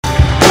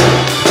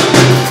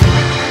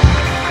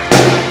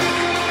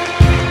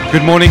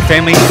Good morning,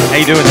 family. How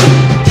you doing?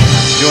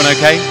 Doing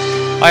okay?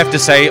 I have to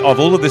say, of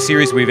all of the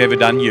series we've ever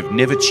done, you've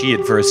never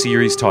cheered for a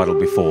series title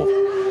before.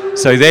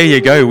 So there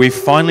you go. We've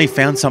finally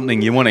found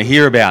something you want to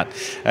hear about,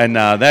 and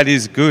that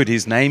is good.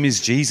 His name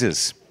is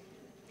Jesus.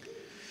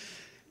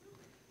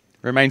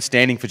 Remain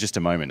standing for just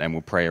a moment, and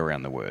we'll pray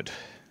around the Word.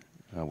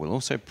 We'll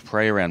also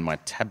pray around my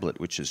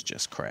tablet, which has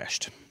just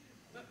crashed.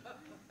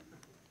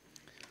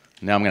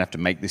 Now I'm going to have to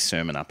make this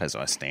sermon up as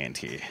I stand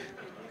here.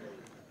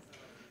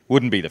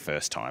 Wouldn't be the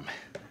first time.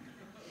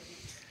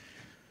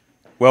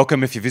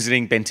 Welcome if you're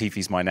visiting. Ben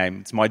Teefey's my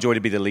name. It's my joy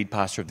to be the lead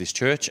pastor of this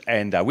church,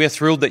 and we're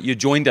thrilled that you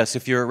joined us.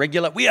 If you're a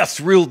regular, we are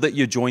thrilled that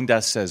you joined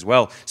us as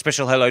well.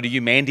 Special hello to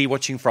you, Mandy,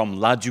 watching from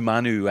La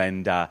Dumanu,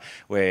 and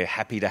we're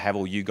happy to have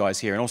all you guys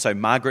here. And also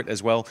Margaret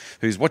as well,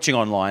 who's watching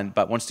online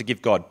but wants to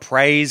give God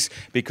praise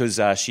because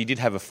she did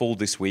have a fall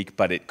this week,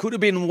 but it could have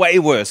been way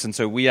worse, and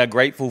so we are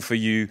grateful for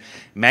you,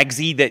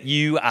 Magsy, that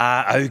you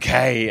are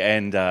okay,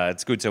 and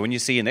it's good. So when you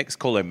see her next,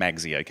 call her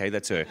Magsy, okay?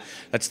 That's her.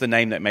 That's the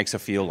name that makes her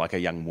feel like a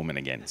young woman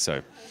again,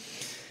 so...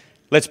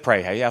 Let's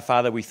pray. Hey, our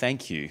Father, we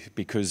thank you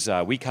because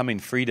we come in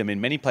freedom. In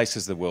many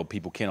places of the world,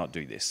 people cannot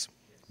do this,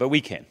 but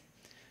we can.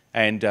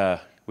 And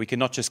we can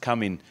not just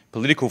come in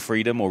political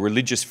freedom or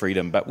religious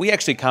freedom, but we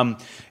actually come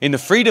in the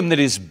freedom that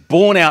is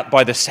born out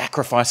by the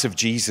sacrifice of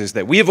Jesus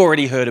that we have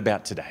already heard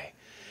about today.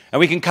 And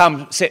we can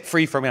come set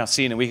free from our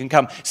sin, and we can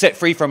come set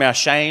free from our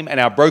shame and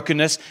our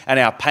brokenness and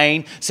our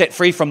pain, set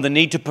free from the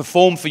need to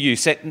perform for you,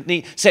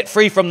 set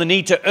free from the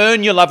need to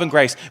earn your love and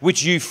grace,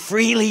 which you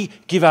freely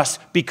give us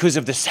because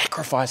of the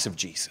sacrifice of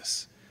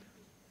Jesus.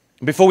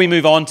 And before we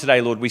move on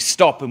today, Lord, we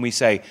stop and we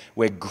say,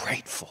 we're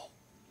grateful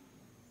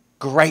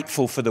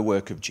for the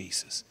work of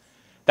Jesus.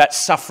 That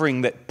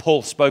suffering that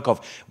Paul spoke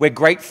of, we're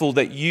grateful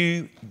that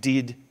you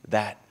did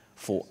that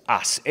for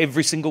us.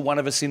 Every single one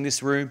of us in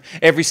this room,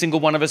 every single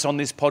one of us on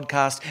this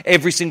podcast,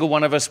 every single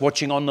one of us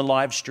watching on the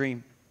live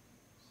stream.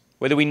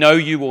 Whether we know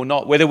you or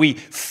not, whether we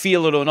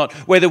feel it or not,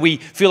 whether we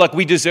feel like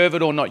we deserve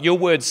it or not, your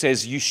word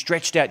says you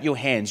stretched out your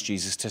hands,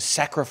 Jesus, to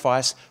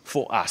sacrifice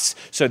for us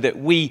so that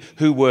we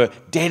who were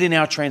dead in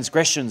our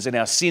transgressions and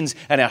our sins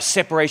and our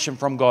separation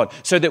from God,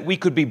 so that we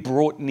could be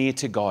brought near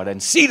to God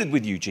and seated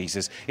with you,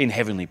 Jesus, in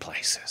heavenly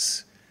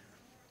places.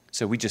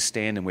 So we just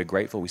stand and we're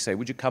grateful. We say,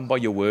 would you come by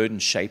your word and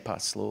shape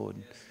us, Lord?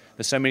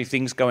 There's so many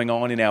things going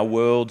on in our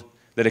world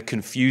that are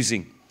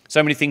confusing.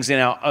 So many things in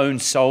our own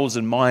souls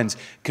and minds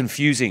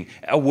confusing.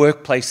 Our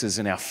workplaces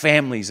and our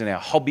families and our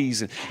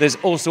hobbies. And there's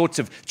all sorts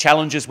of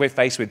challenges we're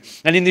faced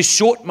with. And in this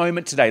short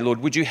moment today,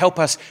 Lord, would you help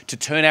us to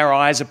turn our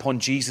eyes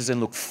upon Jesus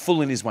and look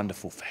full in his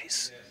wonderful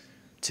face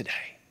today?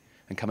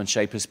 And come and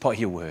shape us by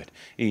your word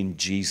in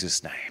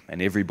Jesus' name.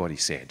 And everybody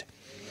said,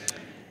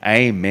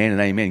 amen and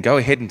amen. Go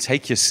ahead and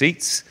take your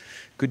seats.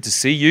 Good to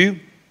see you.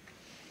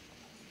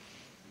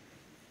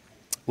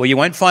 Well, you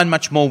won't find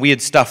much more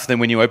weird stuff than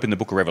when you open the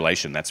book of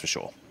Revelation, that's for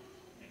sure.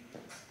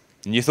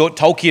 And you thought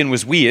Tolkien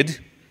was weird,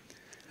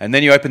 and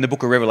then you opened the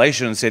book of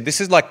Revelation and said,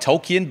 this is like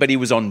Tolkien, but he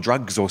was on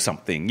drugs or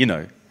something, you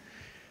know.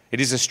 It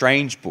is a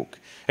strange book.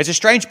 It's a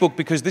strange book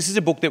because this is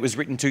a book that was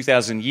written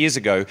 2,000 years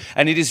ago,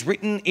 and it is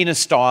written in a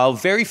style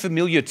very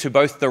familiar to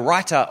both the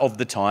writer of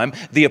the time,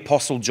 the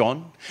Apostle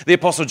John. The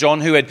Apostle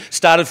John, who had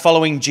started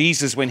following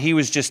Jesus when he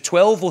was just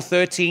 12 or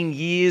 13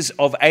 years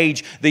of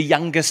age, the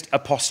youngest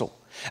apostle.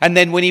 And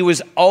then when he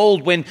was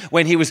old, when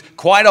he was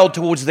quite old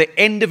towards the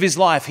end of his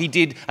life, he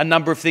did a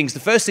number of things. The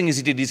first thing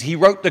he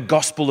wrote the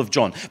Gospel of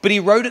John. But he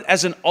wrote it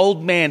as an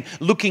old man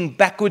looking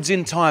backwards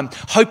in time,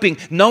 hoping,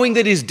 knowing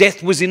that his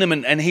death was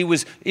imminent and he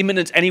was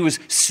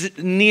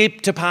near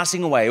to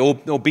passing away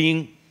or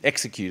being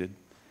executed.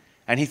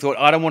 And he thought,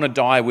 I don't want to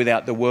die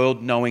without the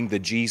world knowing the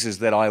Jesus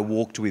that I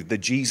walked with, the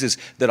Jesus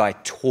that I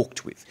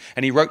talked with.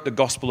 And he wrote the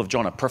Gospel of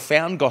John, a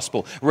profound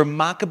gospel,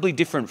 remarkably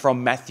different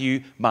from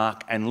Matthew,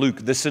 Mark, and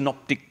Luke, the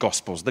synoptic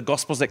gospels, the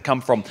gospels that come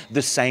from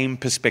the same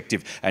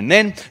perspective. And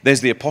then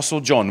there's the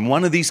Apostle John,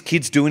 one of these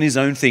kids doing his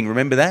own thing.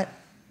 Remember that?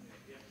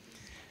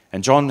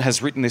 And John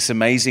has written this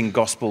amazing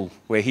gospel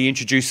where he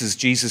introduces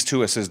Jesus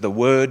to us as the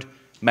Word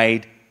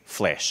made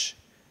flesh.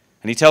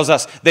 And he tells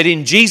us that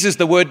in Jesus,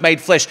 the Word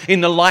made flesh, in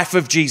the life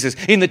of Jesus,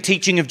 in the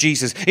teaching of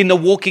Jesus, in the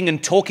walking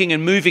and talking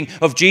and moving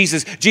of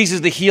Jesus,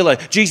 Jesus the healer,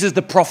 Jesus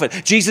the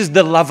prophet, Jesus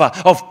the lover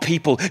of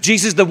people,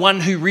 Jesus the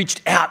one who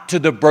reached out to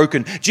the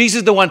broken,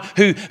 Jesus the one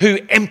who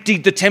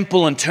emptied the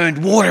temple and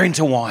turned water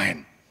into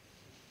wine.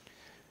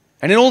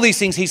 And in all these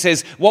things, he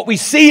says, what we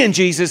see in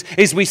Jesus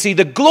is we see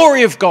the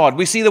glory of God.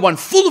 We see the one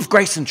full of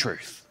grace and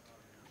truth.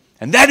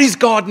 And that is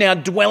God now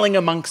dwelling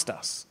amongst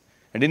us.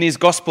 And in his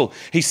gospel,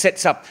 he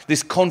sets up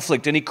this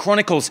conflict and he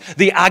chronicles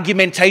the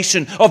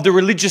argumentation of the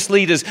religious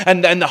leaders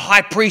and the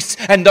high priests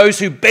and those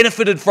who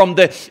benefited from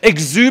the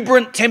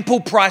exuberant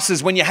temple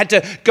prices. When you had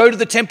to go to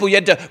the temple, you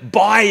had to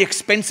buy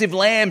expensive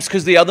lambs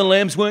because the other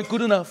lambs weren't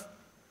good enough.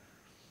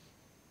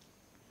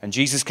 And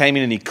Jesus came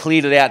in and he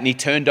cleared it out and he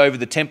turned over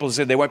the temple and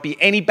said, there won't be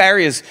any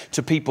barriers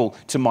to people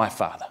to my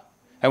Father.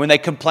 And when they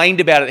complained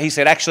about it, he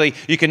said, actually,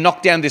 you can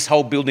knock down this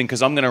whole building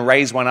because I'm going to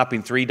raise one up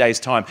in 3 days'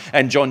 time.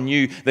 And John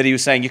knew that he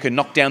was saying, you can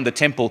knock down the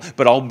temple,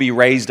 but I'll be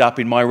raised up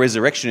in my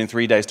resurrection in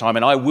 3 days' time,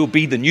 and I will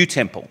be the new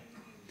temple.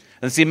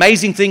 And it's the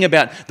amazing thing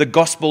about the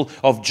Gospel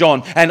of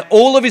John and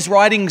all of his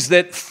writings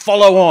that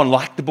follow on,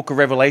 like the book of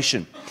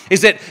Revelation,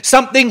 is that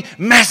something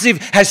massive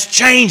has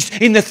changed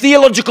in the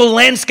theological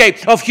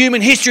landscape of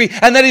human history,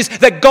 and that is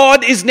that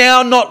God is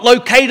now not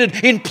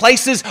located in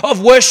places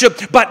of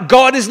worship, but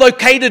God is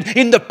located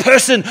in the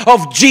person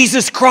of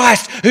Jesus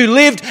Christ, who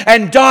lived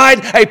and died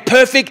a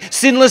perfect,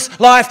 sinless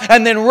life,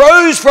 and then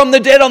rose from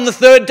the dead on the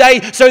third day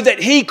so that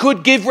he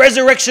could give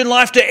resurrection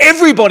life to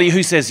everybody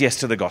who says yes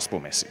to the gospel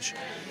message.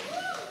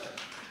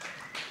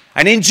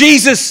 And in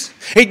Jesus,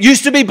 it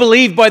used to be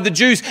believed by the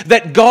Jews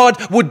that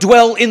God would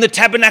dwell in the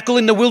tabernacle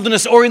in the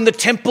wilderness or in the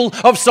temple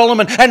of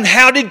Solomon. And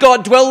how did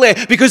God dwell there?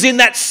 Because in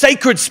that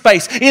sacred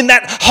space, in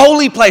that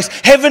holy place,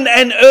 heaven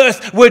and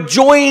earth were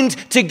joined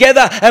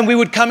together, and we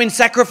would come in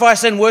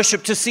sacrifice and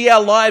worship to see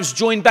our lives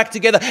joined back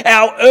together.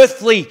 Our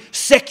earthly,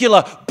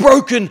 secular,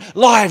 broken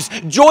lives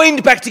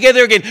joined back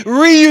together again,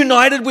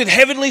 reunited with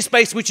heavenly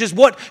space, which is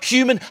what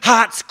human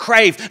hearts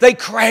crave. They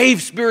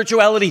crave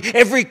spirituality.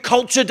 Every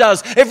culture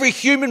does. Every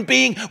human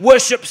being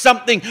worships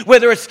something,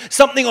 whether it's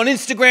something on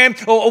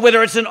Instagram or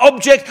whether it's an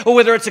object or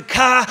whether it's a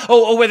car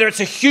or whether it's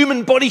a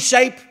human body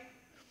shape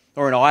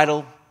or an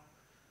idol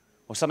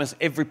or something else.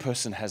 Every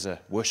person has a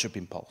worship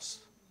impulse.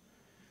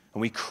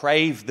 And we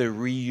crave the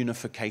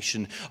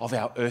reunification of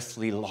our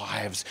earthly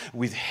lives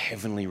with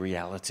heavenly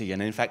reality.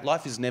 And in fact,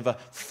 life is never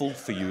full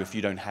for you if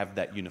you don't have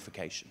that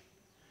unification.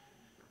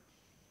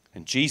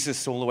 And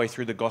Jesus, all the way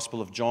through the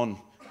Gospel of John,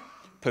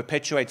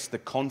 perpetuates the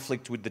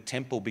conflict with the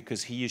temple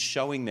because he is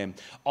showing them,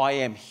 I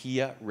am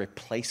here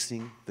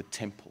replacing the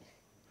temple.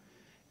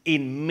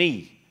 In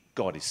me,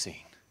 God is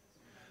seen.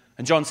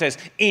 And John says,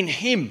 in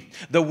him,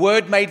 the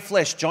word made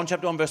flesh, John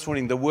chapter 1 verse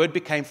 14, the word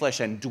became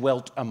flesh and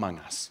dwelt among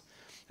us.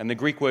 And the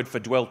Greek word for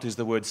dwelt is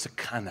the word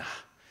sakana,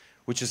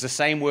 which is the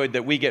same word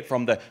that we get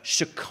from the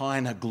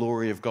Shekinah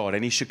glory of God.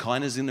 Any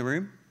Shekinahs in the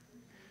room?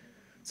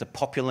 It's a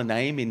popular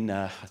name in,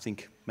 I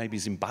think, maybe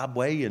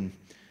Zimbabwe and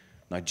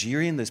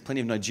Nigerian. There's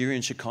plenty of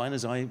Nigerian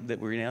Shekinahs that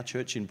were in our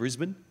church in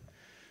Brisbane.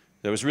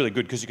 That was really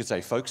good because you could say,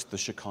 folks, the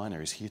Shekinah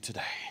is here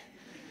today.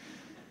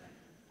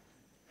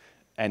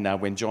 And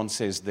when John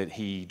says that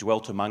he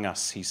dwelt among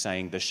us, he's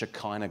saying the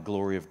Shekinah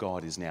glory of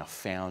God is now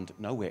found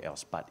nowhere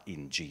else but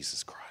in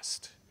Jesus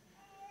Christ.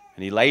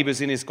 And he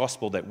labors in his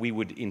gospel that we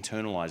would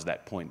internalize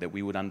that point, that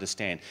we would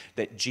understand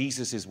that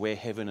Jesus is where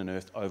heaven and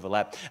earth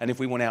overlap. And if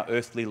we want our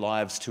earthly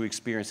lives to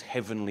experience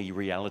heavenly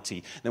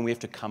reality, then we have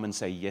to come and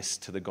say yes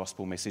to the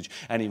gospel message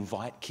and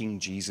invite King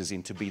Jesus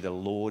in to be the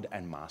Lord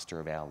and Master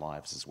of our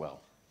lives as well.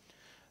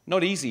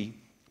 Not easy,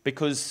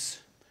 because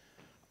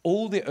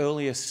all the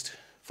earliest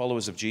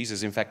followers of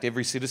Jesus, in fact,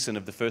 every citizen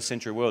of the first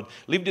century world,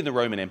 lived in the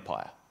Roman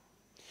Empire.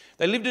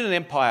 They lived in an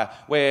empire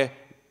where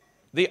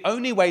the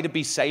only way to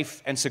be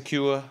safe and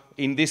secure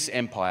in this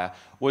empire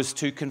was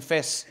to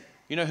confess,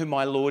 you know who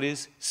my Lord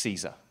is?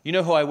 Caesar. You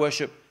know who I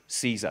worship?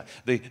 Caesar.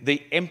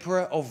 The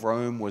emperor of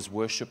Rome was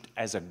worshipped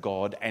as a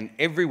god, and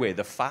everywhere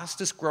the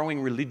fastest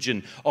growing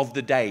religion of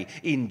the day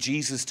in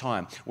Jesus'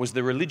 time was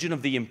the religion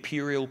of the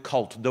imperial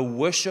cult, the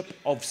worship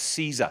of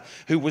Caesar,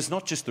 who was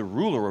not just the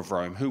ruler of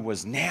Rome, who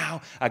was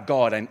now a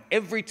god. And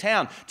every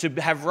town, to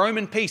have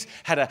Roman peace,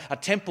 had a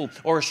temple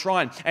or a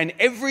shrine. And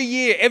every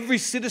year, every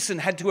citizen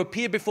had to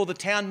appear before the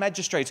town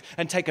magistrates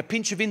and take a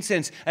pinch of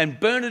incense and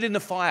burn it in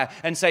the fire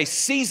and say,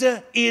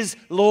 Caesar is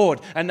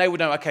Lord. And they would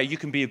know, okay, you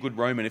can be a good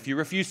Roman. If you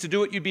refuse to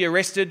do it, you'd be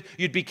arrested,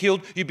 you'd be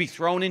killed, you'd be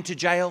thrown into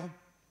jail.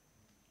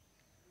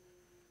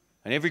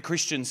 And every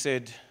Christian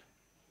said,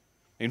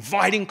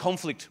 inviting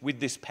conflict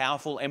with this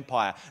powerful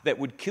empire that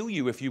would kill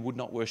you if you would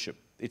not worship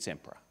its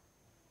emperor.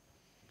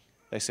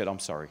 They said, I'm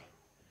sorry,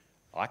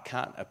 I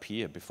can't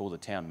appear before the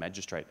town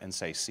magistrate and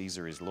say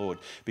Caesar is Lord,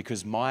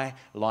 because my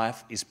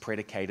life is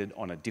predicated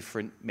on a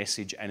different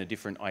message and a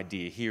different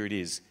idea. Here it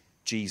is,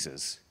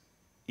 Jesus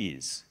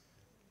is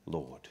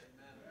Lord.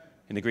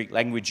 In the Greek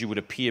language, you would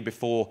appear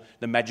before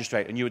the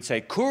magistrate and you would say,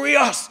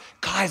 Kurios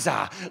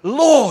Kaiser,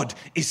 Lord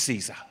is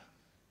Caesar.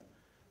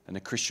 And the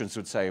Christians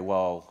would say,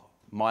 well,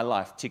 my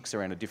life ticks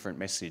around a different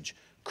message.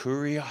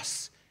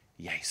 Kurios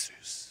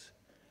Jesus,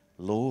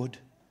 Lord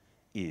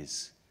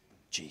is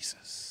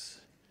Jesus.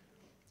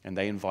 And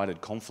they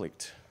invited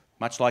conflict.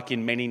 Much like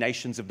in many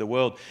nations of the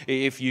world,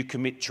 if you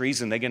commit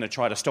treason, they're going to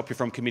try to stop you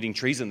from committing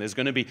treason. There's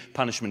going to be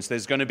punishments.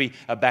 There's going to be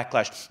a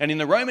backlash. And in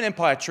the Roman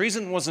Empire,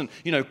 treason wasn't,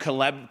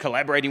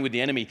 collaborating with the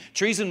enemy.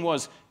 Treason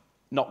was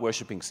not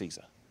worshipping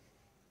Caesar.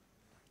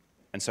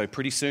 And so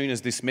pretty soon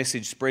as this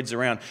message spreads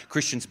around,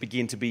 Christians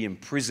begin to be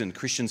imprisoned.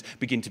 Christians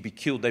begin to be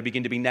killed. They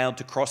begin to be nailed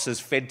to crosses,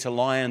 fed to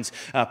lions,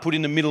 put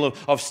in the middle of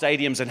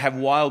stadiums and have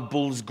wild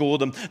bulls gore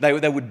them.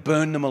 They would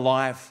burn them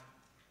alive.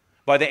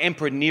 By the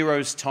Emperor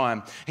Nero's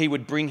time, he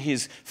would bring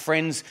his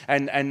friends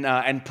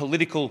and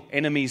political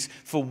enemies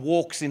for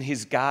walks in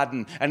his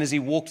garden. And as he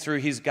walked through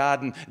his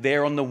garden,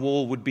 there on the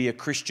wall would be a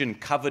Christian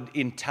covered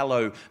in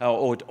tallow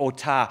or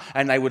tar,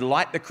 and they would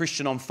light the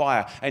Christian on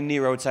fire. And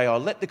Nero would say, "Oh,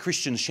 let the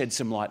Christians shed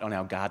some light on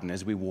our garden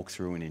as we walk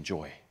through and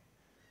enjoy."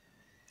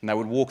 And they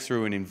would walk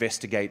through and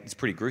investigate. It's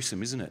pretty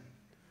gruesome, isn't it?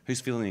 Who's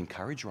feeling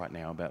encouraged right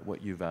now about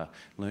what you've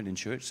learned in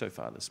church so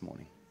far this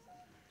morning?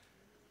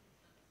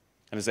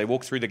 And as they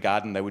walked through the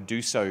garden, they would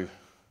do so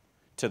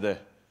to the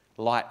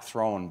light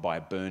thrown by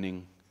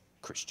burning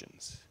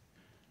Christians.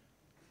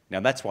 Now,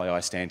 that's why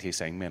I stand here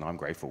saying, man, I'm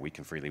grateful we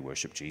can freely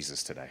worship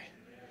Jesus today.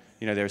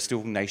 You know, there are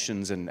still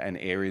nations and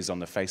areas on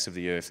the face of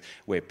the earth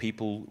where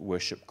people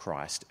worship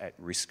Christ at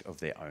risk of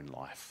their own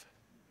life.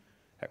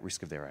 At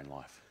risk of their own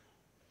life.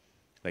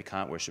 They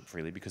can't worship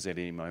freely because at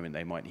any moment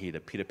they might hear the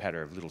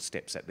pitter-patter of little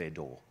steps at their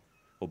door,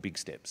 or big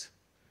steps.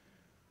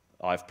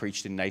 I've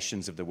preached in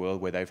nations of the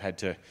world where they've had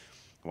to,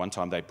 one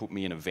time they put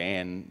me in a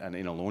van, and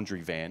in a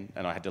laundry van,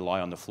 and I had to lie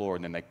on the floor,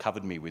 and then they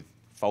covered me with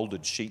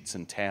folded sheets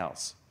and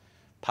towels,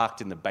 parked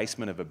in the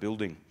basement of a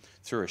building,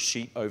 threw a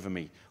sheet over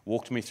me,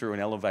 walked me through an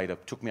elevator,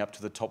 took me up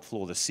to the top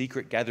floor, the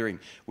secret gathering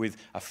with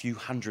a few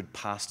hundred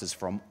pastors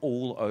from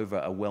all over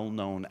a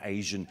well-known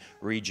Asian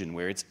region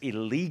where it's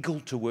illegal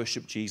to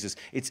worship Jesus.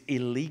 It's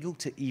illegal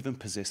to even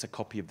possess a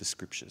copy of the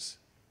scriptures.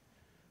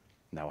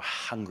 And they were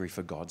hungry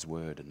for God's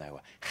word, and they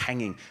were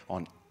hanging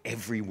on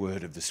every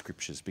word of the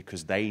scriptures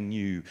because they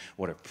knew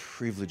what a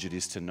privilege it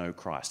is to know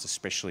Christ,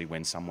 especially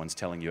when someone's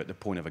telling you at the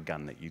point of a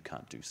gun that you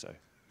can't do so.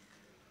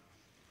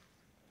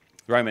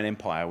 The Roman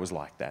Empire was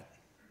like that.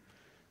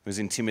 It was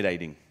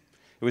intimidating.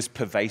 It was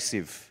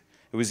pervasive.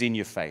 It was in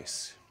your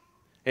face.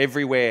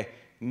 Everywhere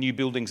new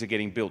buildings are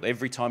getting built.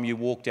 Every time you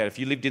walked out, if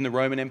you lived in the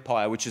Roman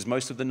Empire, which is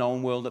most of the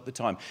known world at the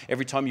time,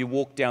 every time you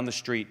walked down the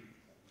street,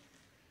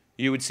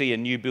 you would see a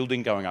new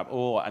building going up,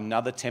 or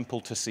another temple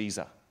to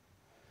Caesar.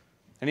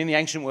 And in the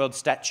ancient world,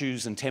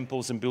 statues and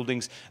temples and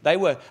buildings, they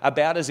were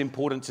about as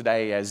important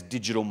today as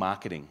digital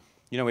marketing.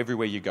 You know,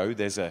 everywhere you go,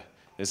 there's an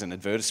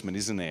advertisement,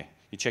 isn't there?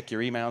 You check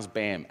your emails,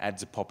 bam,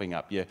 ads are popping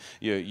up. You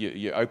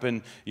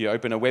open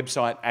a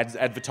website,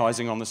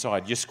 advertising on the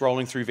side. You're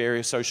scrolling through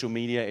various social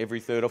media, every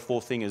third or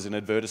fourth thing is an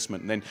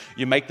advertisement. And then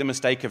you make the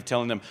mistake of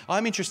telling them,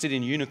 I'm interested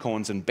in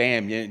unicorns, and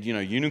bam, you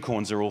know,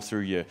 unicorns are all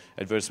through your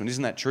advertisement.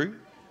 Isn't that true?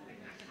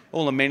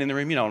 All the men in the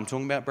room, you know what I'm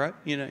talking about, bro?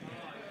 You know.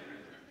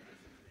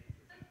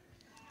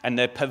 And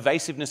the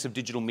pervasiveness of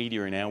digital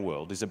media in our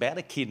world is about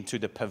akin to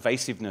the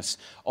pervasiveness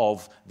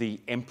of the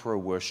emperor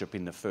worship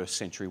in the first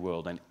century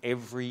world. And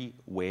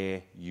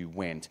everywhere you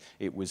went,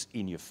 it was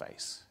in your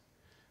face.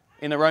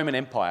 In the Roman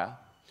Empire,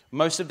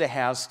 most of the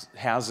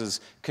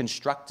houses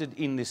constructed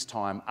in this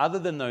time, other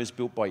than those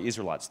built by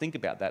Israelites, think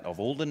about that,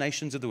 of all the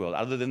nations of the world,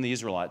 other than the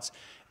Israelites,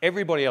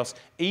 everybody else,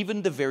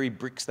 even the very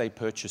bricks they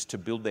purchased to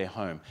build their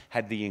home,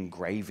 had the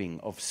engraving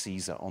of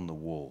Caesar on the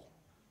wall.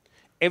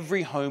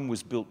 Every home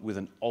was built with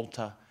an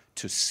altar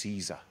to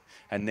Caesar.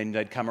 And then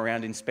they'd come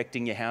around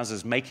inspecting your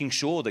houses, making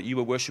sure that you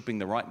were worshipping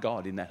the right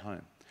God in that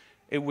home.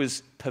 It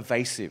was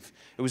pervasive.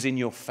 It was in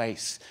your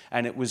face.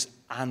 And it was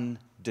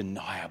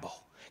undeniable.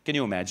 Can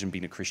you imagine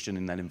being a Christian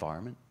in that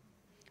environment?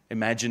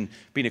 Imagine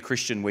being a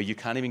Christian where you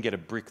can't even get a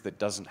brick that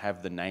doesn't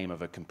have the name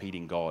of a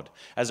competing God.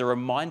 As a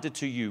reminder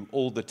to you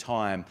all the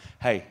time,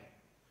 hey,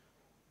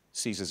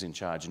 Caesar's in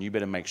charge, and you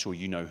better make sure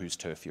you know whose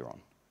turf you're on.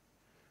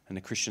 And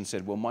the Christian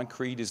said, well, my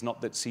creed is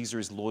not that Caesar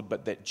is Lord,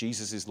 but that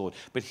Jesus is Lord.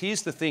 But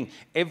here's the thing.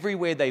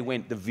 Everywhere they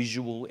went, the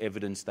visual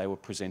evidence they were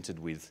presented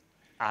with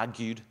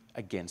argued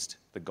against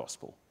the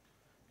gospel.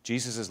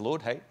 Jesus is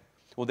Lord, hey?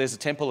 Well, there's a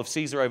temple of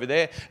Caesar over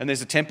there, and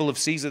there's a temple of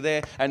Caesar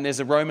there, and there's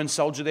a Roman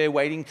soldier there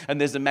waiting, and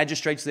there's the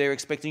magistrates there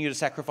expecting you to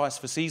sacrifice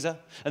for Caesar,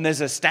 and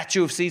there's a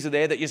statue of Caesar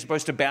there that you're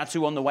supposed to bow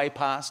to on the way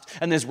past,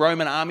 and there's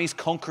Roman armies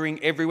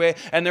conquering everywhere,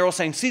 and they're all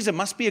saying, Caesar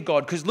must be a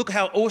god, because look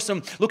how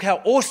awesome,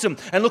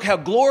 and look how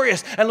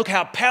glorious, and look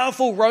how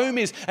powerful Rome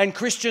is. And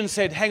Christians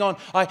said, hang on,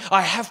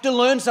 I have to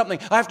learn something.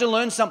 I have to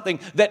learn something,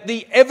 that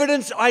the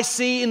evidence I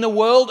see in the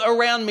world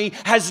around me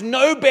has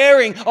no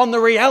bearing on the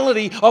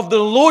reality of the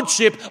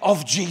lordship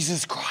of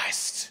Jesus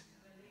Christ.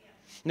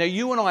 Now,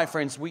 you and I,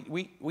 friends,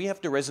 we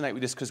have to resonate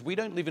with this because we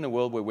don't live in a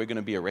world where we're going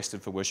to be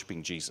arrested for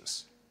worshipping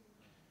Jesus.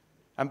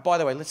 And by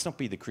the way, let's not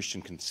be the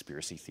Christian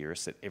conspiracy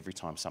theorists that every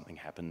time something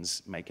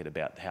happens, make it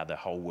about how the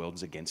whole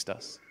world's against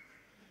us.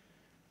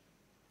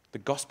 The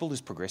gospel is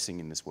progressing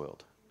in this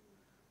world.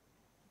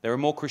 There are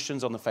more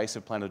Christians on the face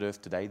of planet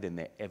Earth today than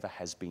there ever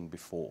has been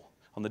before.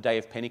 On the day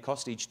of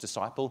Pentecost, each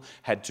disciple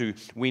had to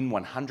win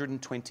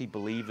 120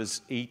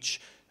 believers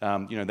each.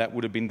 That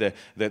would have been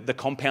the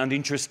compound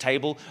interest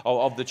table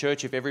of the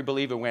church. If every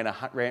believer won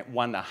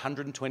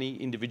 120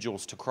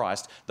 individuals to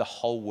Christ, the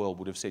whole world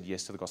would have said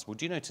yes to the gospel.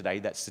 Do you know today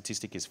that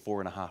statistic is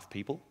 4.5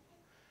 people?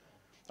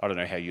 I don't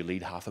know how you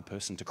lead half a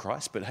person to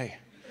Christ, but hey,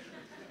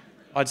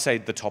 I'd say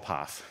the top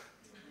half.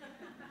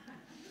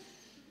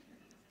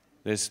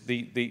 There's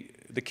the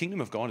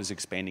kingdom of God is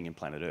expanding in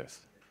planet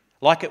Earth,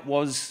 like it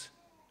was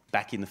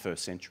back in the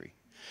first century.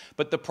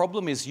 But the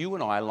problem is you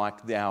and I,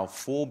 like our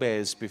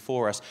forebears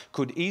before us,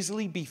 could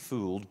easily be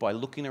fooled by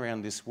looking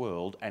around this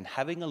world and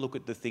having a look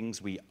at the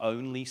things we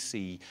only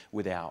see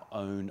with our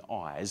own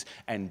eyes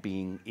and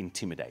being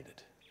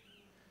intimidated.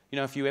 You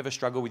know, if you ever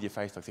struggle with your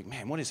faith, I think,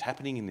 man, what is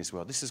happening in this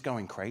world? This is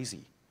going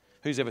crazy.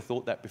 Who's ever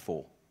thought that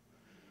before?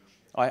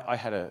 I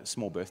had a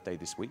small birthday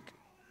this week,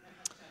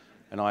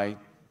 and I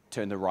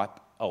turned the ripe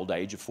old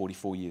age of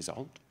 44 years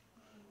old.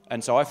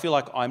 And so I feel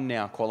like I'm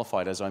now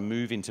qualified as I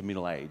move into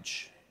middle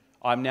age.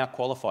 I'm now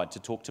qualified to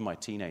talk to my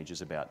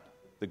teenagers about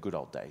the good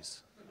old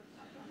days.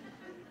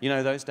 You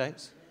know those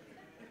days?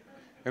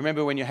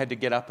 Remember when you had to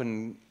get up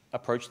and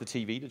approach the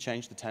TV to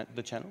change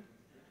the channel?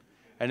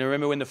 And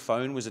remember when the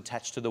phone was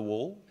attached to the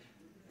wall?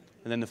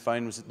 And then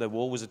the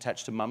wall was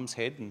attached to mum's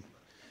head? And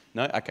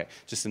no? Okay,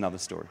 just another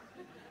story.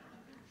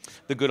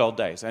 The good old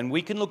days. And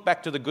we can look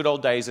back to the good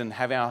old days and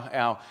have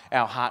our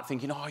heart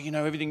thinking, oh, you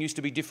know, everything used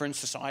to be different.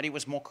 Society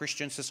was more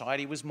Christian.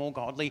 Society was more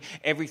godly.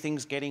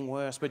 Everything's getting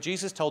worse. But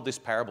Jesus told this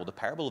parable, the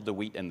parable of the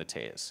wheat and the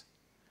tares.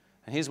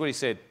 And here's what he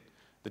said.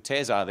 The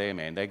tares are there,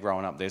 man. They're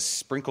growing up. There's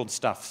sprinkled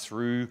stuff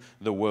through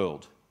the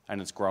world,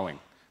 and it's growing.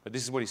 But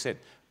this is what he said.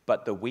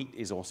 But the wheat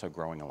is also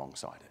growing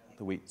alongside it.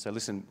 The wheat. So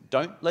listen,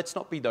 let's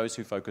not be those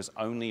who focus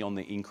only on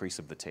the increase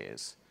of the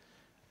tares.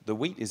 The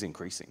wheat is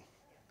increasing.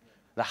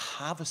 The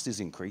harvest is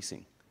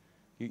increasing.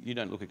 You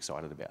don't look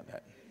excited about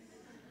that.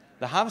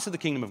 The harvest of the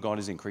kingdom of God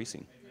is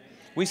increasing.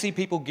 We see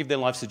people give their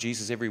lives to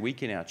Jesus every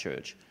week in our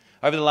church.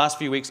 Over the last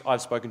few weeks,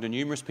 I've spoken to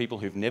numerous people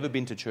who've never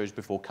been to church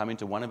before, come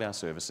into one of our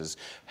services,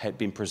 had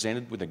been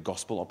presented with a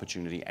gospel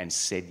opportunity and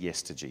said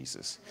yes to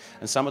Jesus.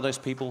 And some of those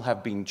people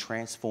have been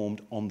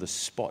transformed on the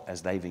spot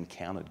as they've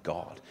encountered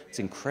God. It's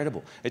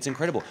incredible. It's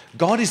incredible.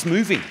 God is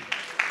moving.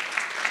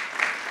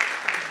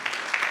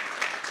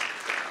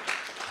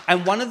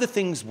 And one of the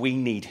things we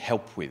need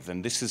help with,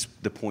 and this is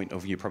the point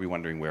of you probably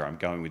wondering where I'm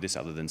going with this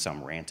other than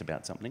some rant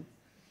about something.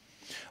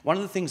 One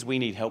of the things we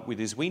need help with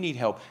is we need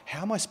help.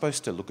 How am I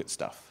supposed to look at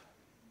stuff?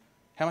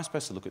 How am I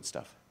supposed to look at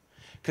stuff?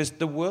 Because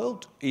the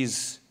world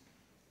is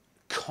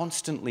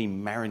constantly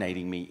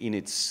marinating me in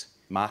its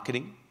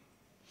marketing,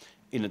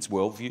 in its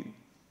worldview,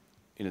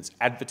 in its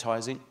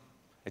advertising,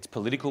 its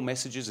political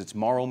messages, its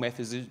moral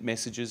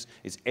messages,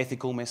 its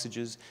ethical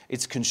messages,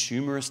 its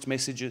consumerist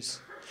messages.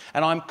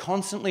 And I'm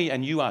constantly,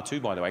 and you are too,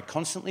 by the way,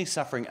 constantly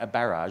suffering a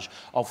barrage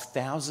of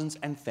thousands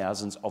and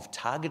thousands of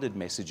targeted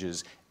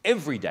messages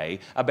every day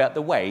about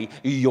the way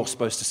you're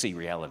supposed to see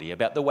reality,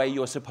 about the way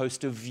you're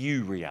supposed to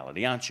view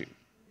reality, aren't you?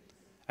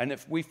 And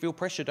if we feel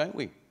pressure, don't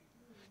we?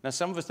 Now,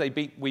 some of us,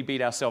 we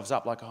beat ourselves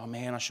up like, oh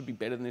man, I should be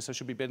better than this, I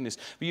should be better than this.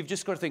 But you've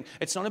just got to think,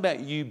 it's not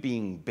about you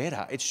being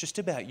better, it's just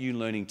about you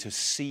learning to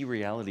see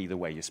reality the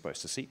way you're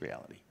supposed to see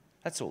reality.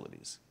 That's all it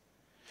is.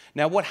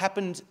 Now, what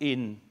happened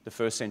in the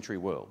first century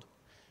world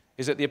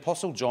is that the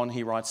Apostle John,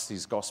 he writes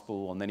his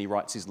gospel and then he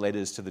writes his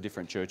letters to the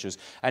different churches.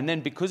 And then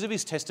because of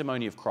his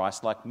testimony of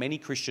Christ, like many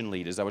Christian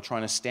leaders, they were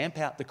trying to stamp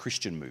out the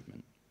Christian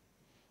movement.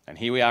 And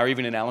here we are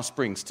even in Alice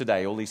Springs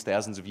today, all these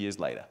thousands of years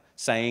later,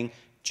 saying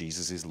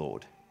Jesus is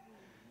Lord.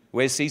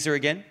 Where's Caesar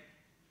again?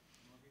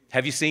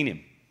 Have you seen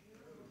him?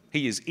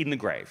 He is in the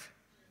grave.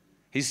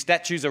 His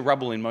statues are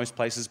rubble in most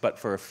places, but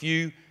for a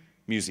few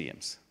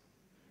museums.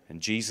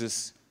 And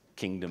Jesus'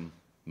 kingdom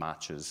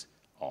marches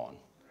on,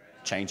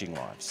 changing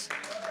lives,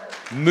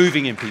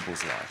 moving in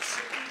people's lives.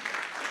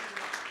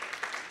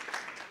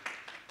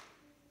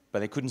 But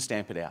they couldn't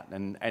stamp it out.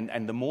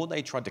 And the more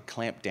they tried to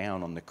clamp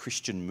down on the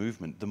Christian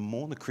movement, the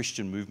more the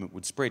Christian movement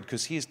would spread.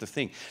 Because here's the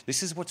thing.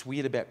 This is what's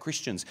weird about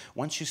Christians.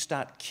 Once you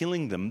start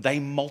killing them, they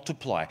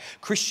multiply.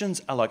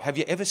 Christians are like, have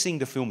you ever seen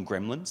the film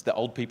Gremlins? The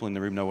old people in the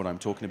room know what I'm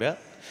talking about.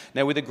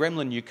 Now, with a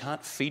gremlin, you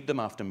can't feed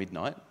them after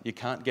midnight. You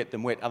can't get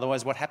them wet.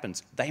 Otherwise, what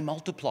happens? They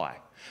multiply.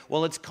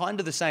 Well, it's kind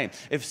of the same.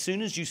 As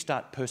soon as you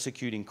start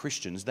persecuting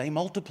Christians, they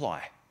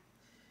multiply.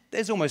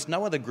 There's almost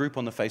no other group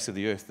on the face of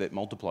the earth that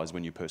multiplies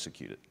when you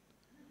persecute it.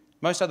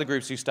 Most other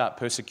groups, you start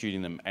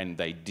persecuting them and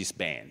they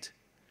disband.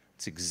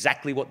 It's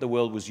exactly what the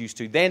world was used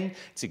to then.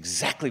 It's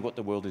exactly what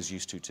the world is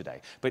used to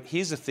today. But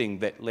here's the thing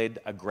that led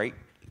a great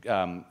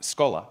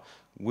scholar,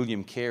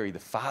 William Carey, the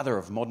father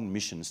of modern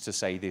missions, to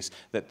say this,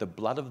 that the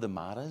blood of the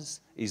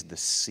martyrs is the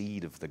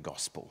seed of the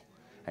gospel.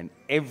 And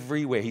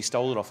everywhere, he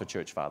stole it off a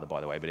church father,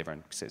 by the way, but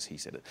everyone says he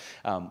said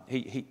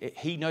it.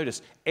 He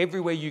noticed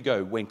everywhere you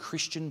go, when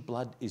Christian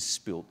blood is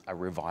spilt, a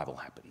revival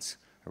happens.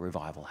 A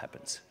revival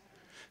happens.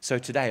 So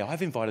today,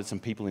 I've invited some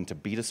people in to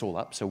beat us all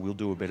up so we'll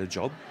do a better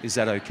job. Is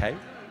that okay?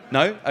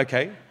 No?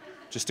 Okay.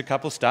 Just a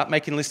couple. Start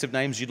making a list of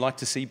names you'd like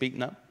to see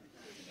beaten up.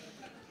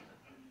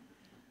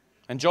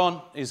 And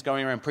John is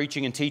going around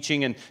preaching and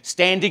teaching and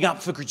standing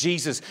up for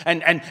Jesus.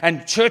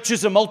 And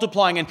churches are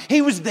multiplying. And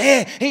he was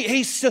there.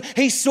 He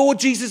saw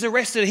Jesus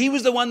arrested. He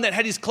was the one that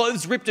had his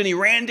clothes ripped and he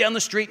ran down the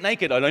street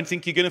naked. I don't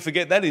think you're going to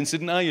forget that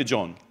incident, are you,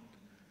 John?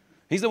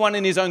 He's the one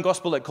in his own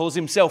gospel that calls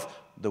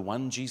himself the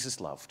one Jesus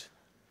loved.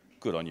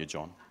 Good on you,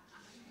 John.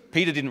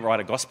 Peter didn't write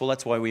a gospel.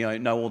 That's why we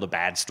know all the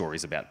bad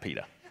stories about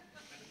Peter.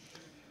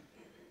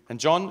 And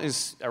John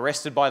is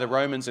arrested by the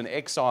Romans and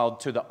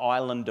exiled to the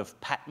island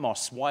of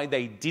Patmos. Why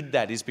they did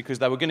that is because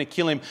they were going to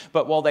kill him,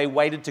 but while they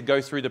waited to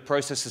go through the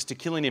processes to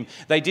killing him,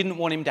 they didn't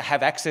want him to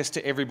have access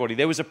to everybody.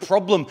 There was a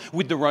problem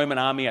with the Roman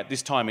army at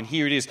this time, and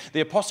here it is. The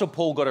Apostle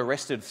Paul got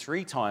arrested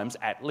 3 times,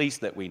 at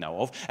least that we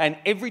know of, and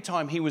every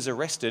time he was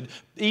arrested,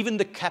 even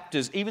the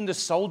captors, even the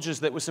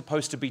soldiers that were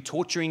supposed to be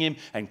torturing him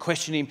and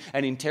questioning him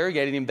and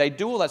interrogating him, they'd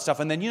do all that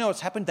stuff, and then you know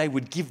what's happened? They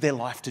would give their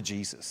life to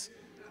Jesus.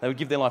 They would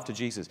give their life to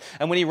Jesus.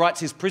 And when he writes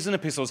his prison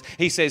epistles,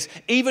 he says,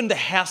 even the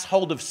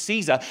household of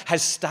Caesar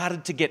has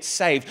started to get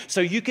saved.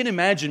 So you can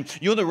imagine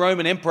you're the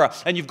Roman emperor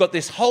and you've got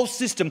this whole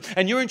system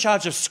and you're in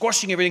charge of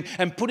squashing everything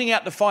and putting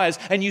out the fires,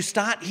 and you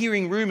start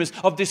hearing rumors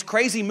of this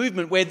crazy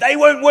movement where they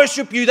won't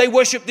worship you, they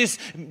worship this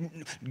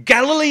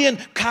Galilean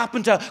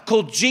carpenter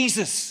called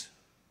Jesus.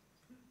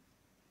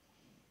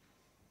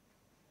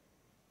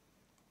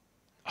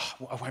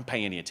 I won't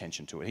pay any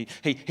attention to it.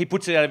 He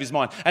puts it out of his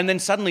mind. And then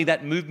suddenly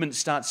that movement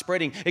starts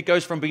spreading. It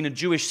goes from being a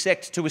Jewish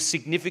sect to a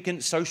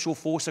significant social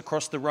force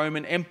across the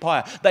Roman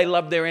Empire. They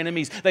love their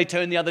enemies. They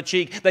turn the other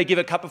cheek. They give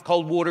a cup of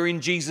cold water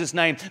in Jesus'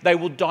 name. They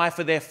will die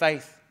for their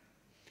faith.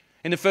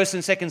 In the 1st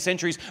and 2nd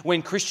centuries,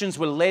 when Christians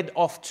were led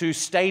off to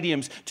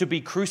stadiums to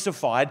be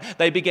crucified,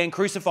 they began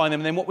crucifying them.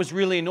 And then what was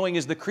really annoying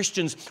is the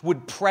Christians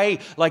would pray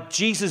like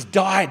Jesus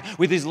died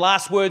with his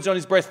last words on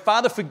his breath.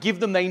 Father, forgive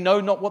them. They know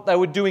not what they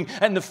were doing.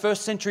 And the 1st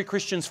century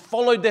Christians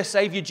followed their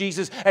Savior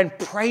Jesus and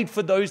prayed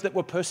for those that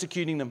were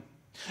persecuting them.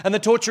 And the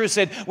torturers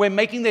said, we're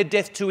making their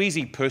death too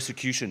easy.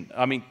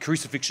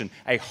 Crucifixion,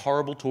 a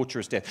horrible,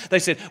 torturous death. They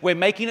said, we're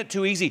making it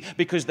too easy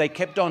because they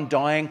kept on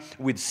dying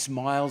with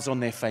smiles on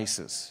their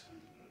faces.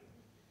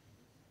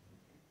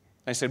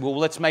 They said, well,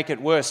 let's make it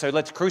worse. So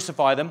let's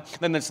crucify them.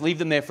 Then let's leave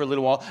them there for a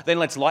little while. Then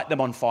let's light them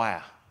on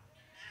fire.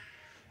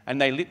 And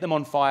they lit them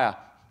on fire.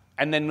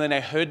 And then when they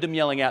heard them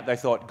yelling out, they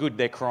thought, good,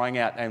 they're crying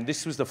out. And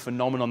this was the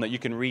phenomenon that you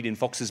can read in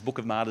Fox's Book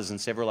of Martyrs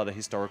and several other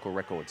historical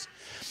records.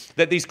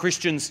 That these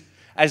Christians,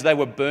 as they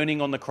were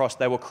burning on the cross,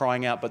 they were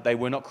crying out, but they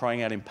were not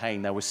crying out in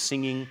pain. They were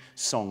singing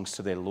songs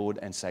to their Lord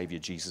and Saviour,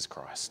 Jesus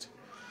Christ.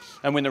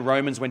 And when the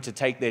Romans went to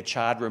take their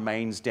charred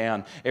remains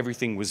down,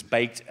 everything was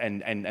baked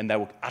and they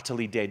were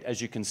utterly dead,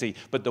 as you can see.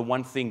 But the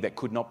one thing that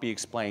could not be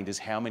explained is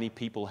how many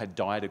people had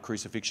died at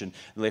crucifixion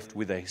left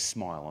with a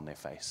smile on their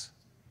face.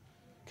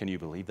 Can you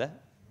believe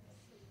that?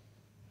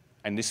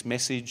 And this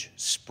message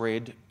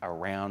spread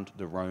around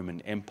the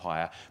Roman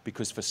Empire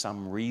because for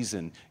some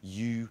reason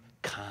you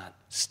can't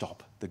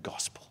stop the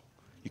gospel.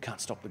 You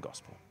can't stop the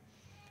gospel.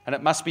 And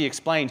it must be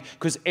explained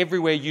because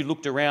everywhere you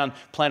looked around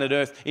planet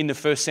Earth in the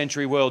 1st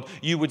century world,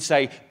 you would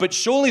say, but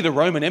surely the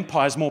Roman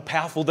Empire is more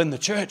powerful than the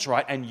church,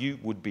 right? And you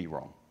would be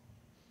wrong.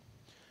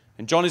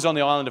 And John is on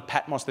the island of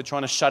Patmos. They're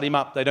trying to shut him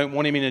up. They don't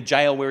want him in a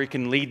jail where he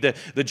can lead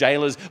the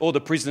jailers or the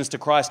prisoners to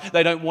Christ.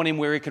 They don't want him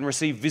where he can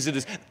receive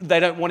visitors.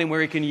 They don't want him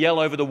where he can yell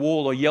over the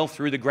wall or yell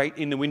through the grate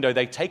in the window.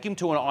 They take him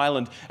to an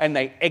island and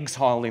they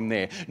exile him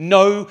there.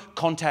 No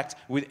contact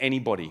with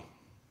anybody.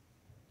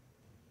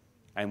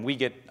 And we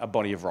get a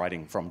body of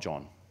writing from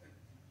John,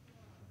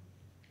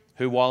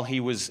 who while he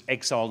was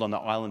exiled on the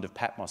island of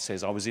Patmos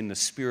says, I was in the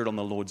Spirit on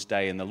the Lord's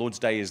day. And the Lord's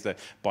day is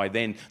by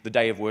then the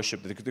day of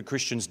worship. The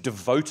Christians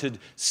devoted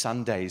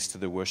Sundays to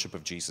the worship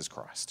of Jesus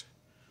Christ.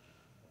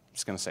 I'm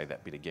just going to say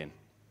that bit again.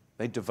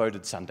 They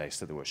devoted Sundays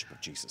to the worship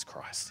of Jesus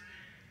Christ.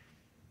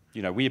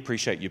 You know, we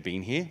appreciate you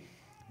being here,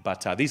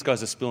 but these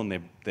guys are spilling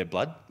their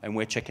blood and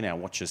we're checking our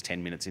watches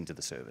 10 minutes into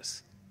the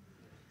service.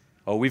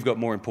 Oh, we've got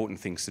more important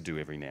things to do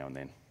every now and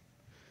then.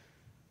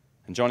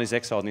 And John is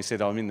exiled and he said,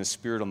 I'm in the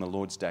Spirit on the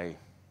Lord's day.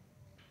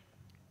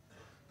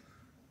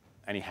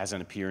 And he has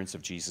an appearance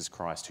of Jesus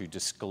Christ who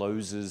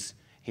discloses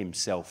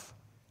himself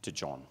to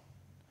John.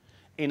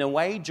 In a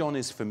way, John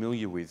is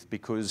familiar with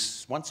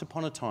because once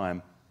upon a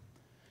time,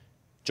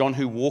 John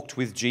who walked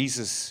with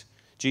Jesus,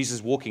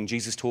 Jesus walking,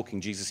 Jesus talking,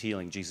 Jesus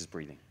healing, Jesus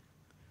breathing.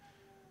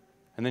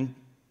 And then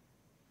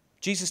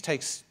Jesus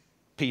takes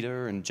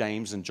Peter and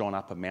James and John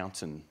up a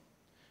mountain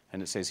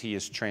and it says he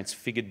is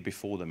transfigured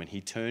before them and he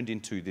turned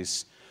into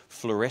this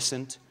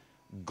fluorescent,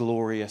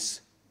 glorious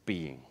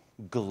being,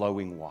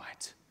 glowing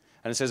white.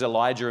 And it says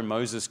Elijah and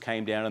Moses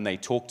came down and they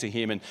talked to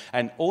him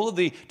and all of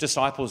the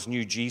disciples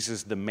knew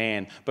Jesus the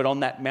man, but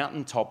on that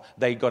mountaintop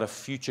they got a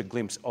future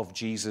glimpse of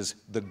Jesus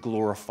the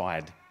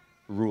glorified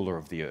ruler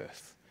of the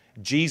earth.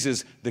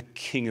 Jesus, the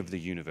King of the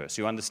universe.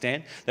 You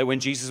understand that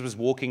when Jesus was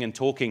walking and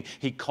talking,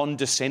 he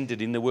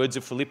condescended. In the words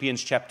of Philippians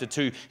chapter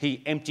 2,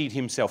 he emptied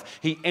himself.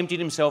 He emptied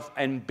himself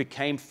and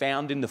became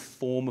found in the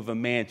form of a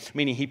man,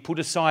 meaning he put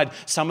aside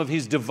some of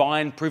his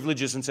divine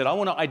privileges and said, I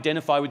want to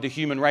identify with the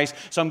human race,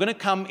 so I'm going to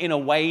come in a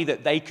way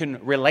that they can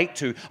relate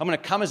to. I'm going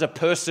to come as a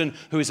person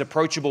who is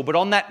approachable. But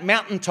on that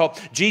mountaintop,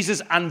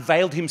 Jesus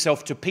unveiled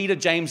himself to Peter,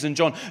 James, and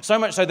John, so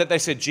much so that they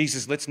said,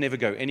 Jesus, let's never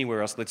go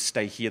anywhere else. Let's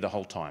stay here the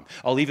whole time.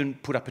 I'll even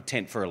put up a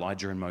tent for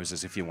Elijah and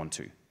Moses if you want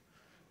to.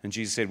 And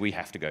Jesus said, we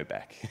have to go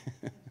back.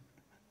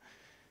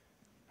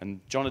 And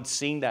John had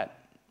seen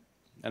that.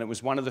 And it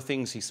was one of the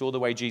things, he saw the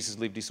way Jesus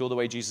lived. He saw the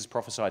way Jesus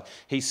prophesied.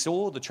 He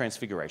saw the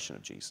transfiguration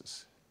of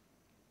Jesus.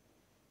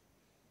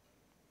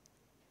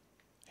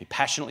 He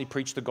passionately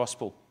preached the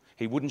gospel.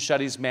 He wouldn't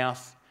shut his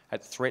mouth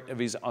at threat of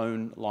his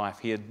own life.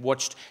 He had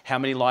watched how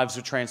many lives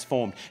were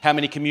transformed, how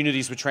many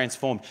communities were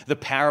transformed, the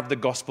power of the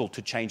gospel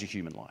to change a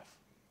human life.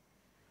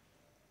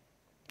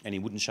 And he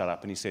wouldn't shut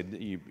up, and he said,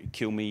 you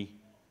kill me,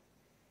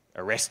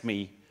 arrest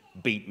me,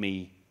 beat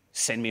me,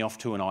 send me off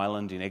to an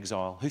island in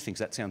exile. Who thinks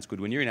that sounds good?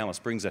 When you're in Alice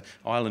Springs, an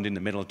island in the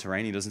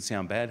Mediterranean doesn't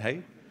sound bad,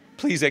 hey?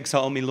 Please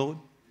exile me, Lord.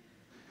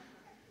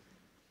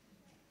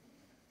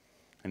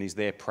 And he's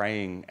there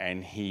praying,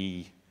 and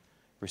he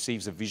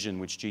receives a vision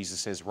which Jesus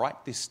says,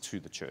 write this to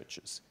the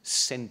churches.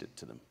 Send it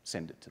to them.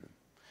 Send it to them.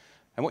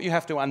 And what you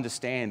have to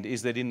understand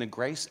is that in the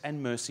grace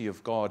and mercy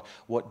of God,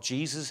 what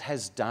Jesus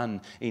has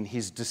done in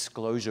his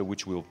disclosure,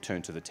 which we'll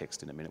turn to the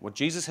text in a minute, what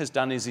Jesus has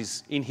done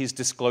is in his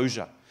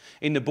disclosure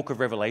in the book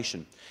of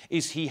Revelation,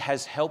 is he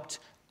has helped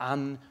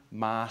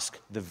unmask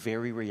the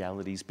very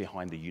realities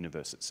behind the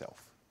universe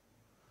itself.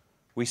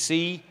 We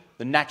see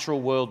the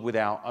natural world with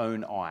our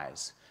own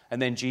eyes.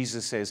 And then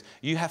Jesus says,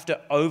 you have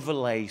to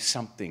overlay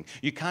something.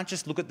 You can't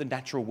just look at the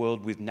natural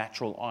world with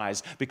natural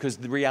eyes, because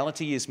the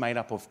reality is made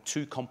up of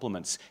two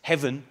complements,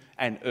 heaven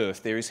and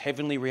earth. There is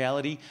heavenly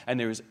reality and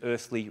there is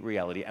earthly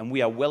reality. And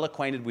we are well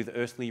acquainted with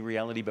earthly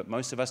reality, but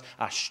most of us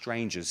are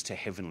strangers to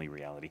heavenly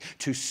reality,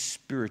 to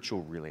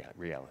spiritual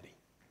reality.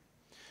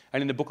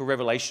 And in the book of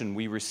Revelation,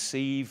 we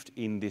received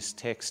in this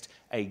text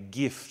a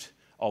gift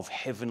of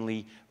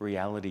heavenly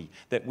reality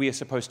that we are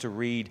supposed to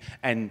read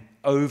and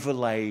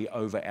overlay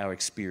over our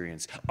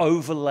experience,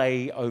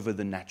 overlay over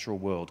the natural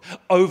world,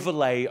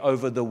 overlay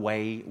over the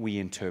way we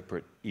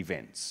interpret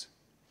events.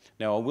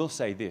 Now, I will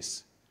say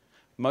this.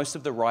 Most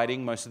of the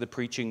writing, most of the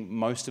preaching,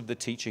 most of the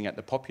teaching at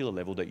the popular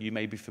level that you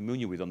may be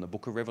familiar with on the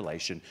book of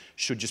Revelation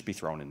should just be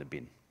thrown in the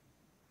bin.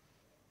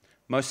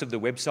 Most of the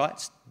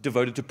websites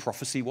devoted to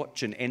Prophecy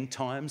Watch and End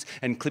Times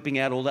and clipping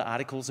out all the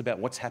articles about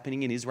what's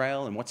happening in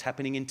Israel and what's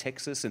happening in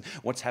Texas and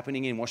what's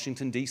happening in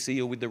Washington, D.C.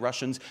 or with the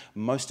Russians,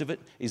 most of it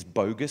is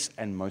bogus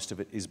and most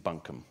of it is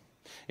bunkum.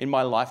 In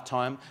my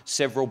lifetime,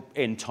 several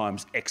end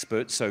times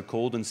experts,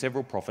 so-called, and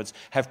several prophets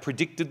have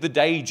predicted the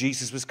day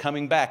Jesus was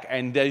coming back,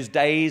 and those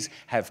days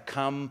have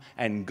come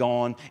and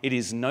gone. It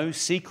is no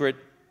secret.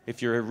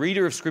 If you're a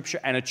reader of Scripture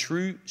and a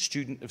true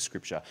student of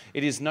Scripture,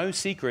 it is no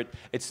secret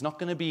it's not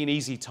going to be an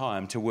easy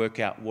time to work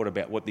out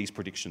what these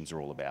predictions are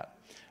all about.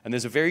 And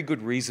there's a very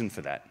good reason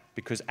for that,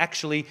 because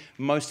actually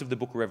most of the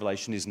book of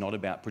Revelation is not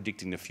about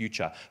predicting the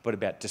future, but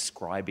about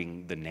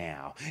describing the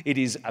now. It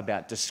is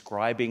about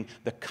describing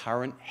the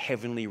current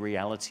heavenly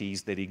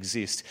realities that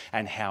exist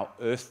and how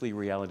earthly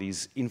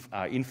realities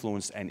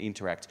influence and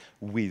interact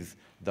with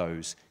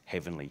those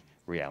heavenly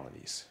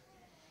realities.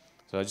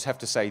 So I just have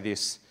to say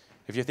this.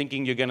 If you're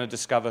thinking you're going to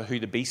discover who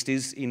the beast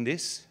is in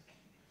this,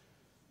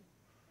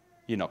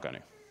 you're not going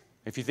to.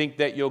 If you think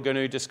that you're going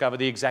to discover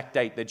the exact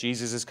date that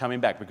Jesus is coming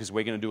back, because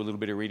we're going to do a little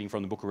bit of reading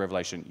from the book of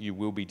Revelation, you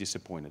will be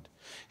disappointed.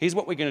 Here's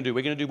what we're going to do.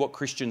 We're going to do what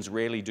Christians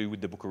rarely do with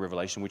the book of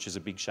Revelation, which is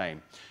a big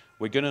shame.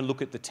 We're going to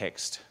look at the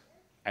text,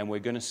 and we're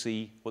going to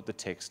see what the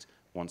text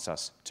wants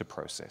us to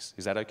process.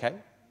 Is that okay?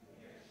 And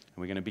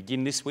we're going to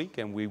begin this week,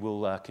 and we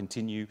will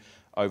continue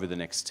over the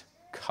next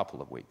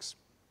couple of weeks.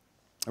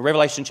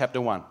 Revelation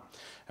chapter 1,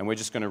 and we're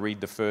just going to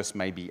read the first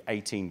maybe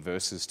 18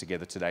 verses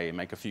together today and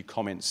make a few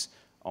comments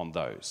on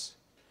those.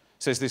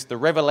 It says this, the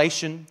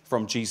revelation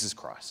from Jesus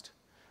Christ,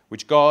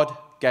 which God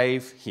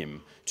gave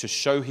him to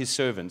show his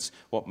servants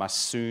what must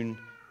soon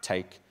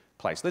take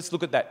place. Let's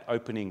look at that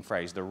opening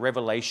phrase, the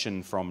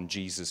revelation from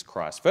Jesus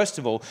Christ. First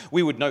of all,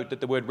 we would note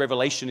that the word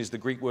revelation is the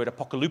Greek word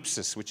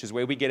apocalypsis, which is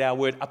where we get our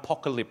word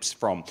apocalypse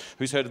from.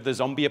 Who's heard of the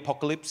zombie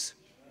apocalypse?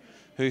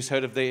 Who's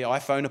heard of the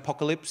iPhone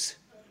apocalypse?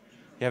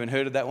 You haven't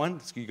heard of that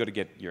one? You've got to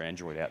get your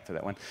Android out for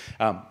that one.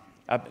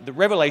 The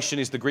revelation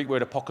is the Greek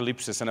word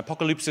apocalypsis, and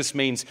apocalypsis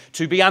means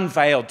to be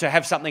unveiled, to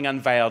have something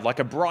unveiled, like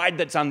a bride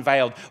that's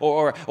unveiled,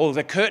 or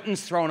the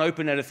curtains thrown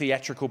open at a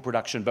theatrical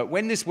production. But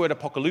when this word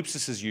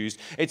apocalypsis is used,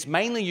 it's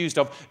mainly used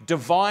of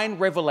divine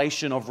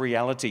revelation of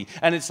reality.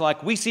 And it's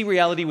like we see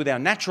reality with our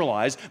natural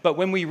eyes, but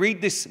when we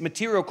read this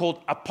material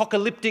called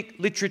apocalyptic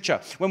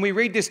literature, when we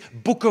read this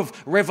book of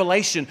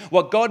Revelation,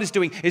 what God is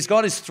doing is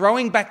God is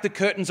throwing back the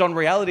curtains on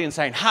reality and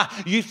saying,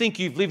 you think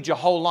you've lived your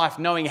whole life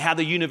knowing how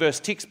the universe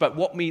ticks, but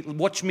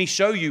watch me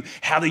show you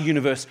how the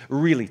universe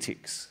really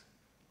ticks.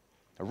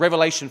 A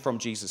revelation from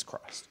Jesus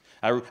Christ.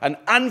 An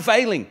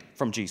unveiling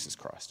from Jesus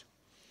Christ.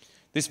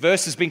 This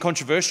verse has been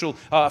controversial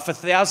for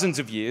thousands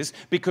of years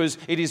because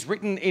it is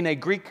written in a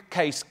Greek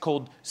case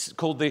called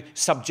the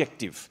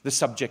subjective, the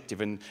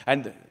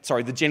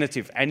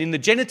genitive. And in the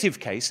genitive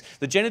case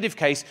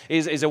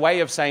is a way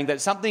of saying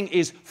that something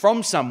is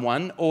from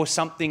someone or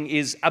something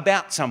is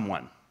about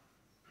someone.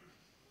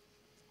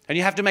 And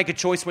you have to make a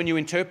choice when you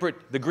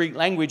interpret the Greek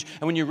language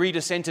and when you read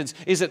a sentence.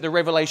 Is it the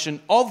revelation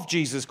of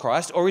Jesus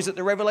Christ or is it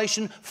the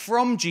revelation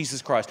from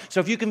Jesus Christ? So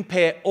if you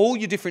compare all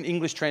your different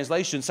English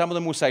translations, some of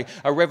them will say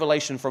a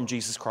revelation from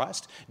Jesus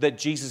Christ, that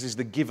Jesus is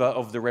the giver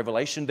of the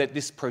revelation, that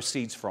this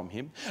proceeds from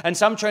him. And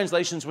some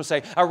translations will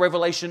say a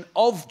revelation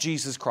of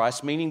Jesus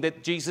Christ, meaning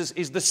that Jesus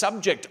is the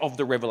subject of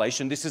the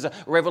revelation. This is a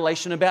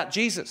revelation about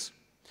Jesus.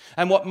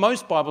 And what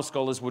most Bible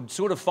scholars would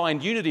sort of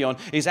find unity on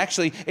is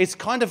actually, it's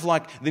kind of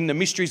like in the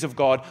mysteries of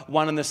God,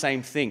 one and the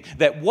same thing.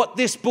 That what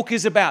this book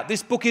is about,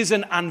 this book is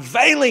an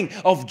unveiling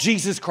of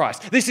Jesus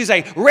Christ. This is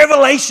a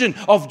revelation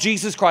of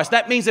Jesus Christ.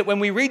 That means that when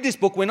we read this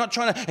book, we're not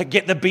trying to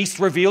get the beast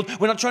revealed.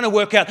 We're not trying to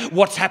work out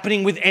what's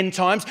happening with end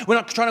times. We're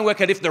not trying to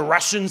work out if the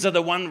Russians are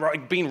the one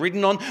being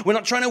ridden on. We're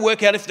not trying to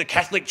work out if the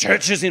Catholic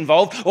Church is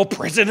involved or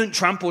President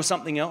Trump or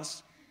something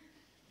else.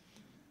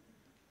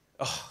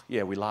 Oh,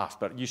 yeah, we laugh,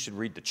 but you should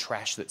read the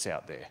trash that's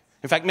out there.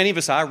 In fact, many of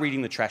us are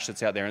reading the trash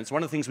that's out there, and it's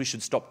one of the things we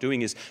should stop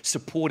doing is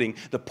supporting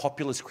the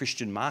populist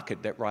Christian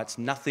market that writes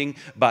nothing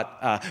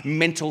but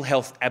mental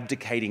health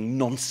abdicating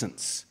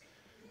nonsense.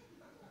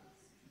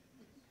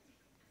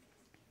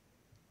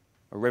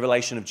 A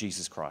revelation of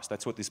Jesus Christ.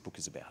 That's what this book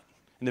is about.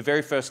 In the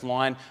very first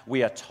line,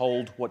 we are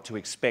told what to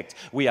expect.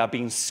 We are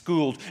being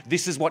schooled.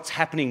 This is what's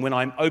happening when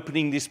I'm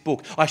opening this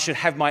book. I should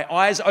have my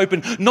eyes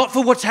open, not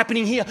for what's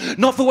happening here,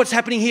 not for what's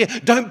happening here.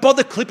 Don't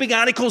bother clipping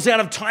articles out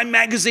of Time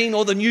magazine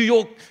or the New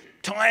York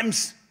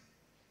Times.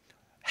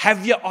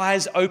 Have your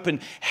eyes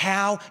open.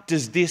 How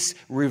does this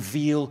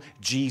reveal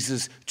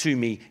Jesus to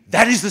me?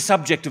 That is the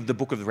subject of the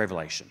book of the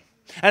Revelation.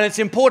 And it's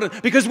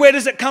important because where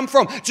does it come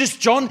from?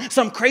 Just John,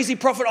 some crazy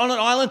prophet on an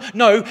island?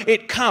 No,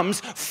 it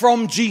comes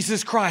from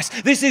Jesus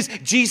Christ. This is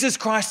Jesus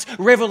Christ's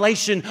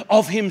revelation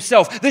of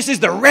himself. This is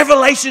the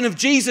revelation of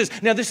Jesus.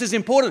 Now, this is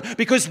important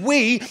because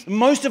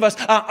most of us,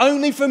 are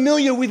only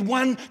familiar with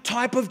one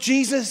type of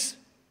Jesus.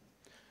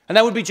 And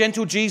that would be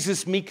gentle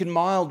Jesus, meek and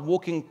mild,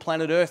 walking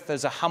planet Earth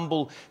as a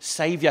humble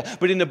Savior.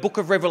 But in the book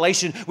of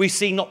Revelation, we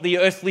see not the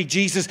earthly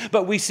Jesus,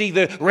 but we see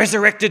the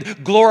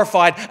resurrected,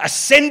 glorified,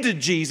 ascended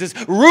Jesus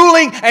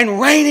ruling and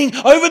reigning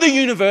over the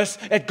universe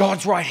at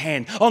God's right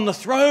hand, on the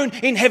throne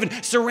in heaven,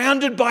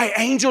 surrounded by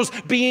angels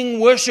being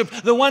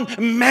worshipped, the one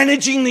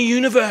managing the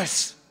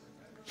universe.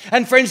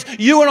 And friends,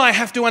 you and I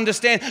have to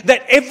understand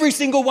that every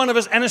single one of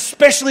us, and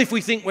especially if we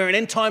think we're an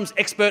end times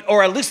expert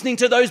or are listening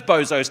to those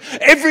bozos,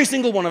 every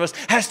single one of us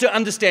has to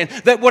understand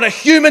that what a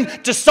human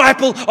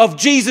disciple of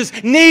Jesus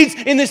needs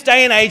in this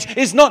day and age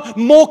is not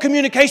more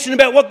communication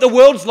about what the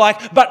world's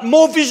like, but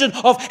more vision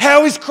of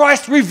how is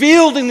Christ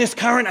revealed in this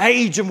current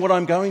age and what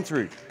I'm going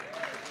through.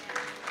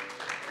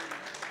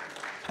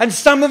 And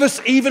some of us,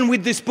 even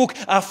with this book,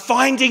 are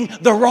finding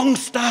the wrong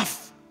stuff.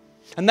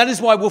 And that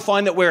is why we'll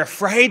find that we're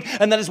afraid,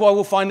 and that is why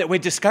we'll find that we're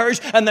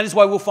discouraged, and that is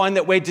why we'll find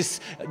that we're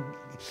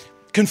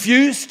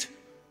confused.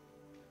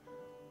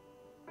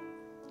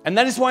 And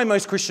that is why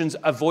most Christians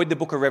avoid the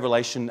book of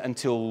Revelation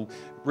until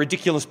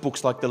ridiculous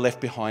books like the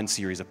Left Behind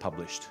series are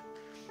published.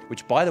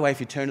 Which, by the way, if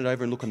you turn it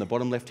over and look on the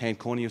bottom left-hand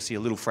corner, you'll see a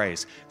little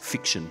phrase,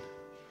 fiction.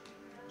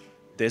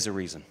 There's a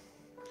reason.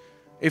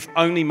 If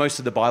only most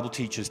of the Bible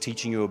teachers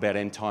teaching you about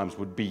end times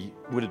would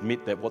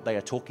admit that what they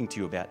are talking to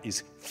you about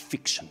is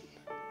fiction.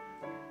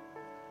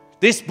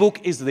 This book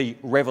is the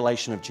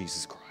revelation of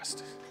Jesus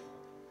Christ.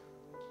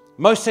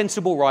 Most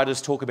sensible writers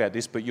talk about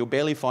this, but you'll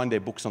barely find their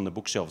books on the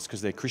bookshelves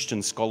because they're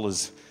Christian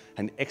scholars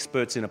and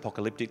experts in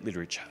apocalyptic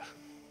literature.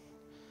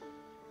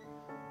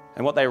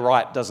 And what they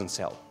write doesn't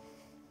sell.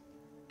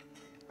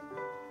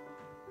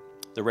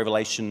 The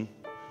revelation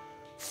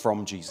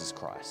from Jesus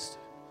Christ.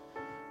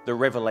 The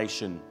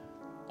revelation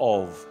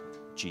of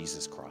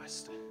Jesus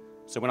Christ.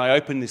 So when I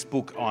open this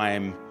book,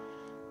 I'm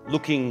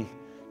looking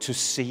to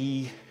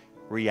see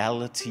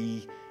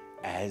reality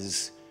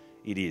as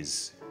it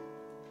is.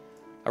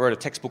 I wrote a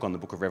textbook on the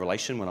book of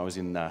Revelation when I was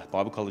in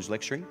Bible college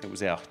lecturing. It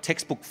was our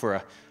textbook for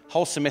a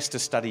whole semester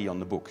study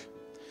on the book.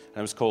 And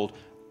it was called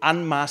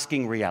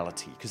Unmasking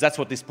Reality, because that's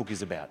what this book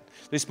is about.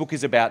 This book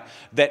is about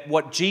that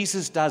what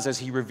Jesus does as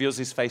he reveals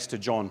his face to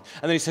John.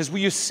 And then he says, will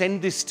you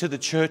send this to the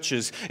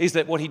churches? Is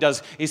that what he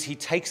does is he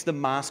takes the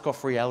mask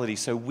off reality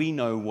so we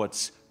know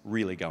what's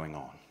really going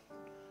on.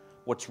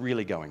 What's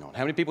really going on.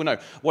 How many people know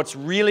what's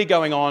really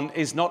going on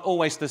is not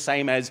always the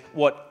same as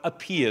what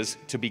appears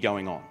to be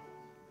going on?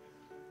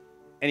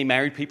 Any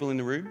married people in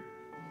the room?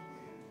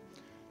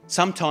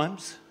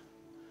 Sometimes.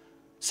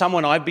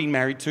 Someone I've been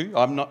married to,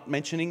 I'm not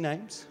mentioning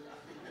names.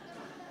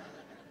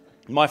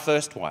 My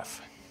first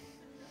wife.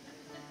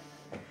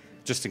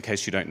 Just in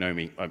case you don't know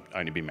me, I've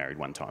only been married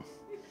one time.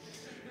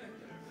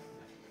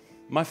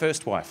 My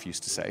first wife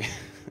used to say,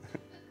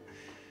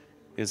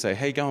 he'd say,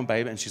 hey, go on,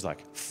 babe. And she's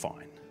like,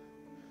 fine.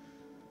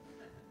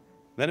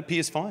 That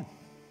appears fine.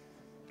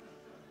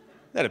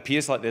 That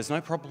appears like there's no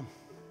problem.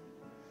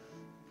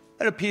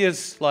 That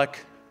appears like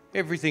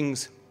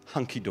everything's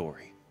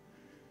hunky-dory.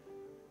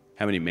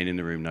 How many men in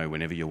the room know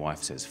whenever your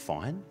wife says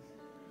fine,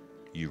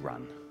 you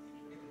run?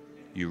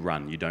 You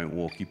run, you don't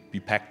walk.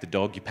 You pack the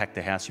dog, you pack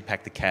the house, you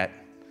pack the cat,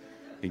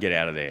 and get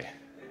out of there.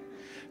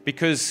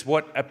 Because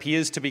what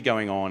appears to be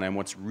going on and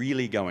what's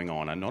really going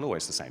on are not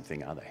always the same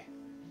thing, are they?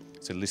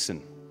 So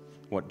listen,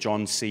 what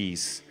John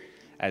sees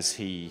as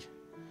he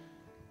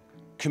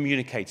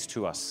communicates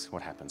to us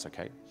what happens,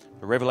 okay?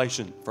 A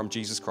revelation from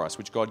Jesus Christ,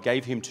 which God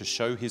gave him to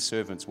show his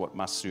servants what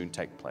must soon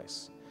take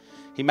place.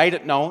 He made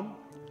it known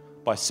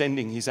by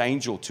sending his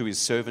angel to his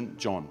servant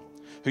John,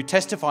 who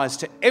testifies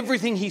to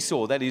everything he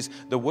saw, that is,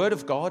 the word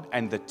of God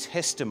and the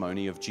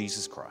testimony of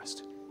Jesus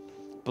Christ.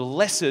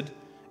 Blessed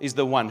is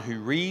the one who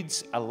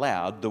reads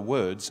aloud the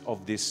words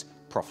of this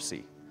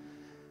prophecy.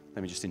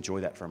 Let me just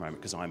enjoy that for a moment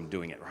because I'm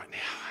doing it right now.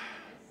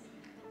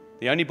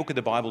 The only book of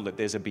the Bible that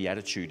there's a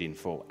beatitude in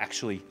for,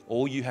 actually,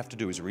 all you have to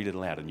do is read it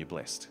aloud and you're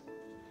blessed.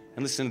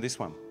 And listen to this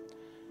one.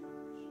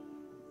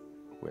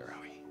 Where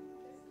are we?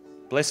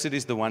 Blessed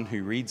is the one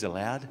who reads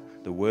aloud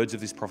the words of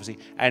this prophecy,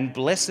 and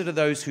blessed are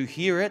those who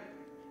hear it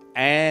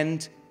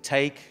and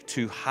take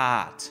to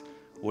heart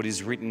what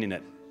is written in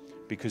it,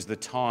 because the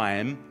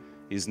time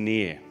is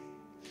near.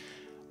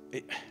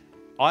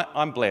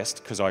 I'm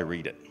blessed because I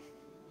read it.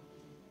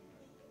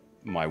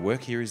 My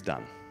work here is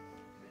done.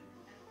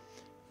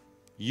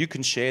 You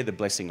can share the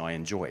blessing I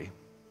enjoy,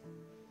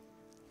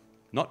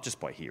 not just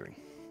by hearing,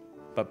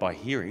 but by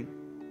hearing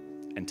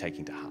and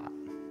taking to heart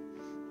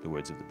the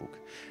words of the book.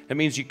 That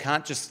means you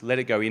can't just let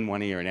it go in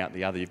one ear and out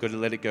the other. You've got to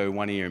let it go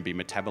one ear and be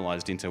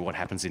metabolized into what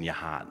happens in your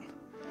heart.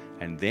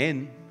 And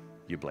then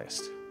you're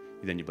blessed.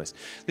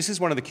 This is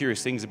one of the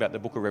curious things about the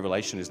book of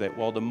Revelation, is that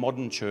while the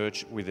modern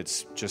church, with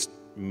its just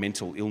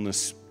mental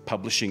illness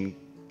publishing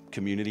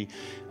community,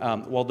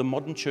 while the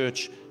modern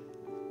church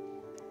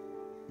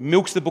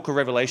milks the book of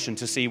Revelation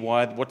to see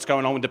what's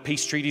going on with the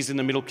peace treaties in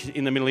the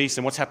Middle East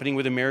and what's happening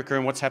with America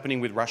and what's happening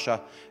with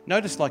Russia.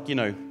 Notice,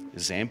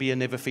 Zambia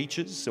never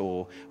features,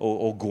 or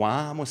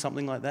Guam or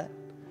something like that.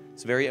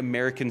 It's very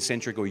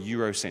American-centric or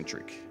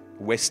Eurocentric,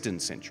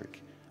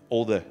 Western-centric,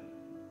 all the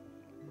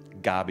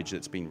garbage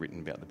that's been written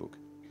about the book.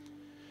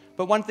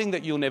 But one thing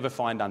that you'll never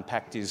find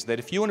unpacked is that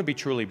if you want to be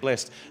truly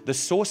blessed, the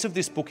source of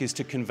this book is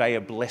to convey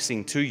a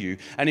blessing to you.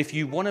 And if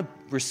you want to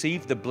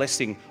receive the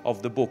blessing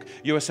of the book,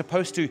 you are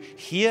supposed to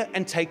hear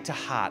and take to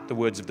heart the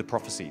words of the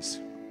prophecies.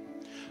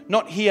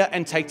 Not hear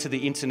and take to the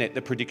internet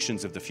the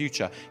predictions of the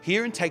future.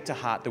 Hear and take to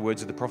heart the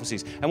words of the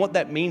prophecies. And what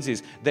that means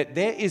is that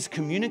there is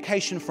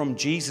communication from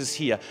Jesus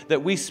here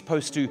that we're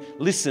supposed to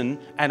listen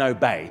and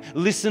obey.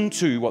 Listen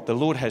to what the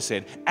Lord has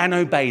said and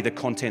obey the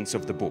contents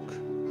of the book.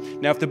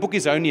 Now, if the book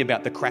is only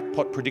about the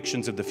crackpot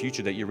predictions of the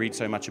future that you read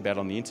so much about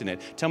on the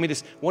internet, tell me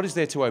this, what is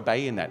there to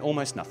obey in that?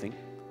 Almost nothing.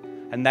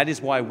 And that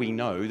is why we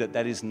know that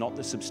that is not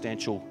the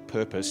substantial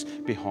purpose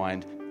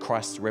behind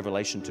Christ's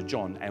revelation to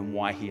John and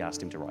why he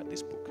asked him to write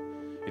this book.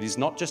 It is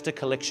not just a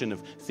collection of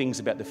things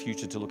about the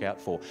future to look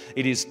out for.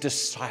 It is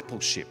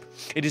discipleship.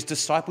 It is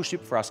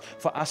discipleship for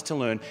us to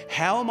learn,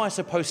 how am I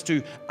supposed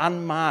to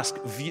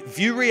unmask,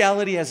 view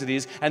reality as it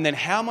is, and then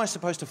how am I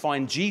supposed to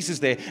find Jesus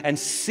there and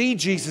see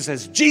Jesus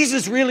as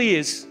Jesus really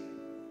is?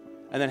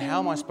 And then how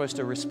am I supposed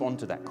to respond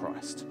to that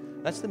Christ?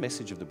 That's the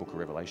message of the book of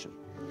Revelation.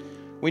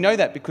 We know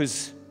that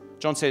because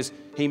John says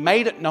he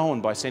made it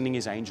known by sending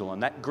his angel,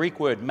 and that Greek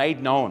word,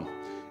 made known,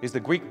 is the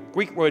Greek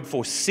word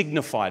for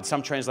signified.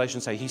 Some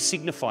translations say he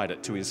signified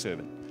it to his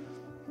servant.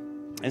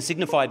 And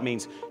signified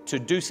means to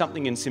do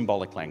something in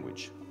symbolic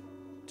language.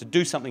 To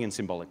do something in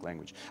symbolic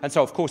language. And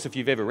so, of course, if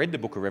you've ever read the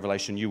book of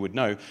Revelation, you would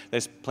know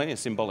there's plenty of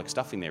symbolic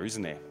stuff in there,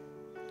 isn't there?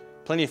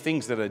 Plenty of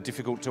things that are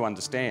difficult to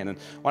understand. And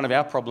one of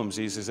our problems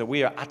is that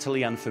we are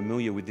utterly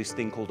unfamiliar with this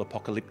thing called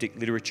apocalyptic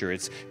literature.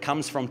 It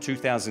comes from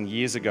 2,000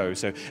 years ago.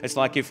 So it's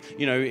like if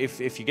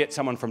you get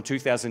someone from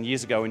 2,000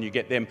 years ago and you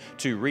get them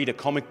to read a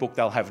comic book,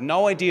 they'll have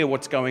no idea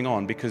what's going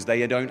on because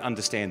they don't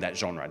understand that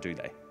genre, do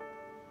they?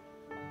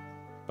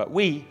 But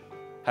we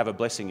have a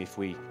blessing if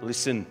we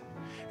listen,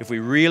 if we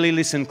really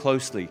listen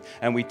closely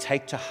and we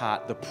take to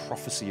heart the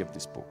prophecy of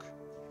this book.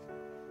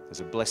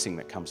 There's a blessing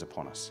that comes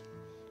upon us.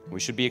 We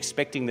should be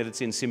expecting that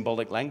it's in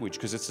symbolic language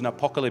because it's an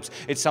apocalypse.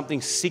 It's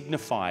something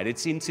signified.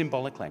 It's in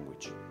symbolic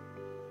language.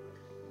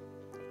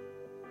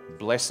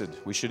 Blessed.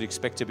 We should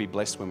expect to be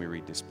blessed when we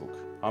read this book.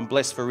 I'm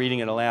blessed for reading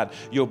it aloud.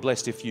 You're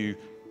blessed if you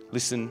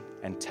listen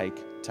and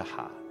take to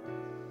heart.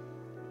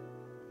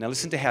 Now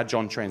listen to how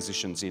John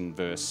transitions in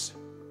verse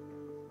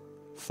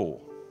 4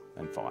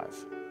 and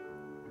 5.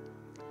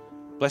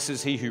 Blessed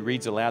is he who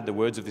reads aloud the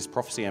words of this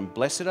prophecy, and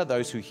blessed are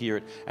those who hear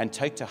it and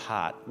take to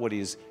heart what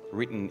is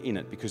written in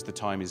it, because the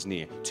time is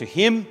near. To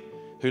him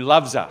who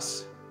loves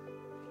us.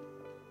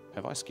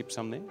 Have I skipped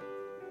some there?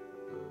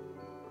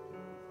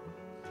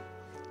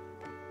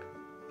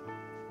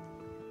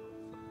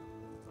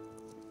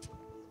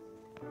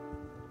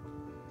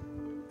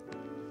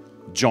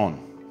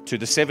 John, to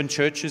the 7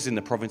 churches in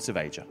the province of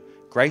Asia,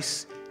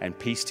 grace and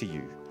peace to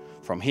you,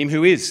 from him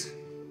who is,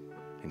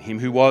 and him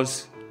who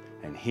was,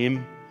 and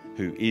him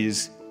who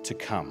is to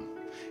come.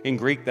 In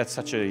Greek, that's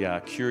such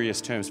a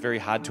curious term. It's very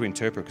hard to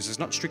interpret because it's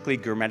not strictly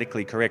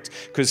grammatically correct,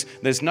 because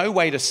there's no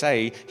way to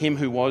say him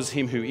who was,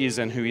 him who is,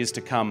 and who is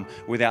to come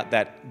without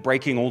that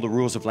breaking all the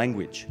rules of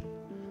language.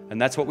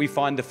 And that's what we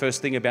find the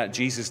first thing about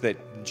Jesus,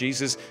 that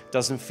Jesus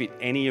doesn't fit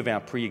any of our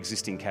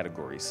pre-existing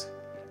categories.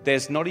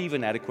 There's not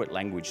even adequate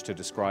language to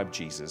describe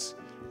Jesus,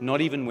 not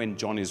even when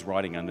John is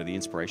writing under the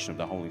inspiration of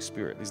the Holy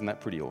Spirit. Isn't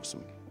that pretty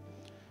awesome?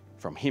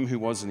 From him who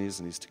was and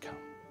is to come.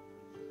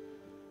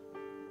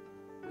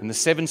 And the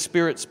 7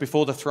 spirits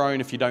before the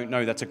throne, if you don't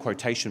know, that's a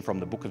quotation from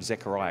the book of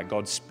Zechariah,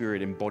 God's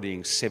Spirit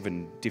embodying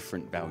 7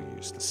 different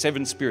values. The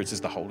 7 spirits is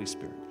the Holy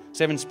Spirit.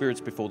 7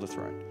 spirits before the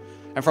throne.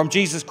 And from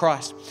Jesus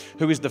Christ,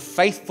 who is the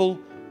faithful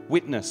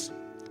witness,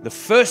 the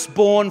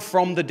firstborn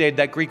from the dead.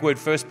 That Greek word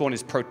firstborn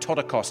is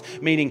prototokos,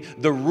 meaning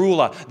the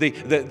ruler,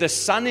 the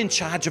son in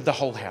charge of the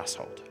whole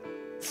household.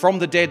 From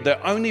the dead,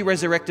 the only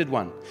resurrected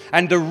one.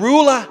 And the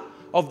ruler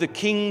of the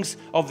kings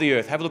of the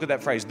earth. Have a look at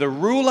that phrase. The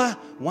ruler,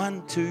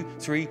 1, 2,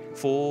 3,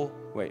 4.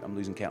 Wait, I'm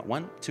losing count.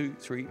 1, 2,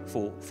 3,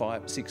 4,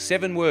 5, 6,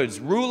 7 words.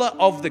 Ruler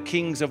of the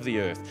kings of the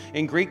earth.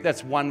 In Greek,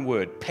 that's one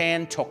word.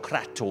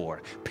 Pantokrator.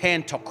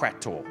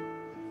 Pantokrator.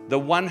 The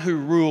one who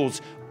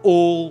rules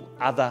all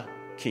other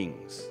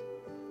kings.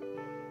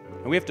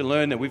 And we have to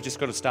learn that we've just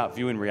got to start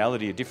viewing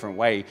reality a different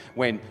way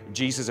when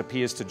Jesus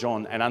appears to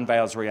John and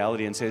unveils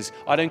reality and says,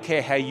 I don't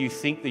care how you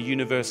think the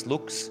universe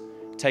looks.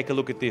 Take a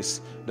look at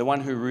this. The one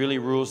who really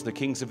rules the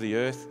kings of the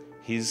earth,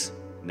 his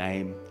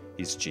name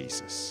is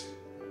Jesus.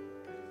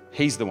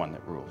 He's the one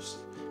that rules.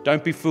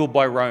 Don't be fooled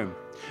by Rome.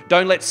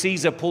 Don't let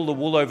Caesar pull the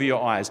wool over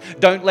your eyes.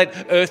 Don't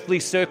let earthly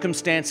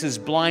circumstances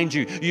blind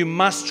you. You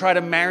must try to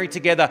marry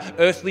together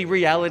earthly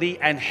reality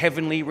and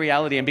heavenly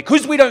reality. And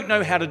because we don't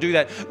know how to do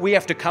that, we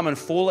have to come and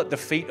fall at the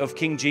feet of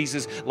King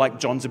Jesus like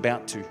John's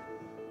about to.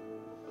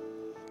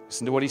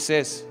 Listen to what he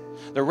says.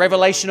 The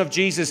revelation of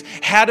Jesus.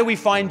 How do we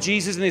find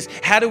Jesus in this?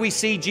 How do we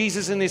see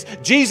Jesus in this?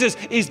 Jesus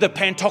is the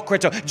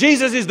Pantokrator.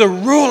 Jesus is the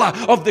ruler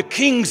of the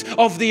kings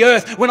of the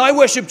earth. When I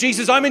worship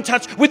Jesus, I'm in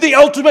touch with the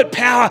ultimate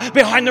power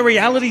behind the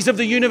realities of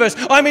the universe.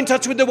 I'm in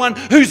touch with the one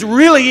who's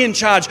really in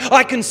charge.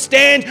 I can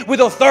stand with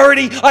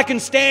authority. I can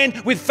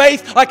stand with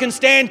faith. I can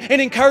stand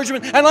in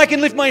encouragement. And I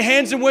can lift my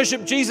hands and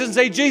worship Jesus and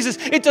say, Jesus,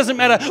 it doesn't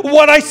matter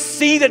what I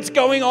see that's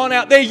going on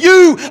out there.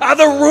 You are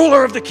the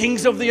ruler of the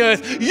kings of the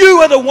earth. You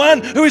are the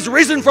one who is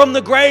risen from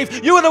the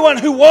grave. You are the one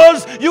who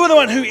was. You are the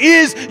one who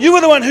is. You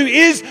are the one who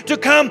is to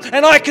come.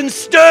 And I can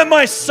stir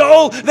my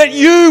soul that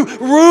you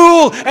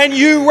rule and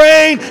you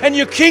reign and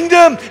your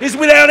kingdom is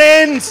without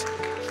end.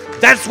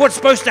 That's what's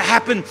supposed to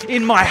happen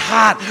in my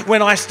heart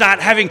when I start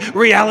having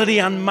reality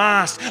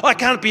unmasked. I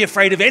can't be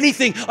afraid of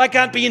anything. I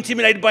can't be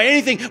intimidated by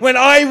anything when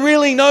I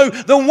really know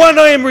the one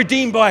I am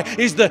redeemed by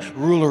is the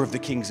ruler of the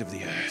kings of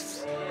the earth.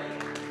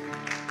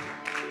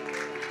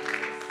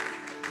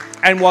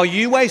 And while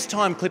you waste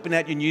time clipping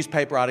out your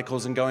newspaper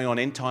articles and going on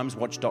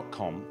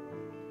endtimeswatch.com,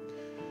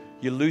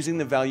 you're losing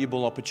the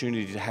valuable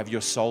opportunity to have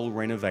your soul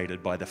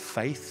renovated by the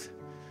faith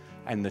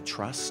and the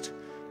trust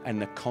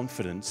and the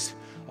confidence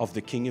of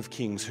the King of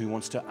Kings who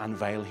wants to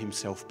unveil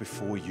himself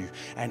before you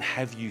and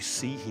have you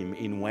see him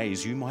in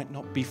ways you might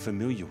not be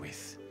familiar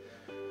with.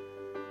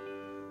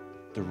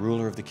 The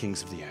ruler of the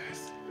kings of the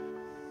earth.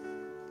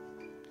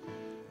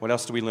 What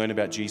else do we learn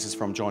about Jesus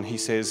from John? He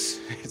says,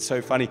 it's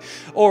so funny,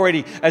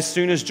 already as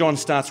soon as John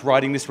starts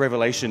writing this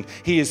revelation,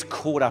 he is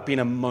caught up in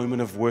a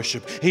moment of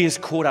worship. He is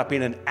caught up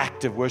in an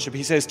act of worship.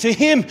 He says, to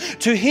him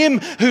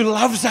who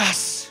loves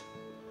us.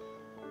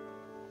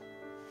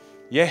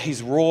 Yeah,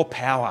 his raw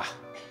power,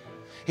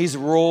 his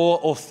raw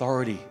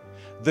authority,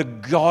 the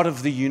God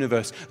of the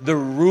universe, the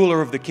ruler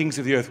of the kings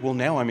of the earth. Well,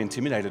 now I'm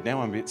intimidated. Now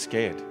I'm a bit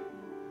scared.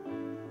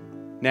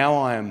 Now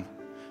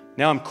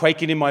I'm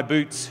quaking in my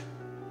boots.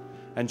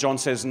 And John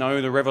says,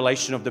 no, the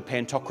revelation of the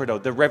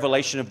Pantokrator, the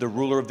revelation of the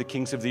ruler of the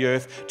kings of the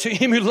earth, to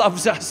him who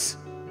loves us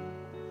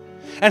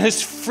and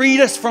has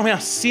freed us from our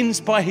sins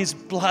by his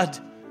blood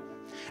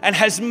and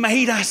has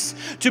made us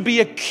to be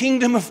a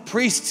kingdom of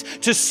priests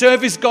to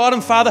serve his God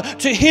and Father.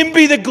 To him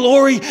be the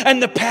glory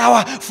and the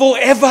power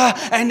forever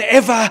and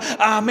ever.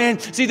 Amen.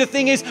 See, the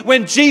thing is,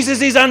 when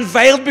Jesus is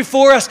unveiled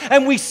before us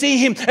and we see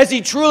him as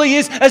he truly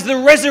is, as the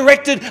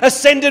resurrected,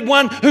 ascended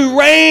one who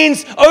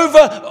reigns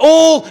over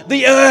all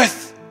the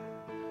earth,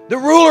 the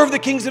ruler of the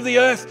kings of the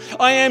earth,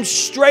 I am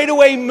straight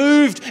away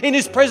moved in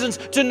his presence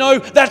to know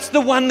that's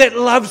the one that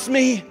loves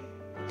me.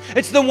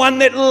 It's the one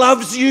that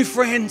loves you,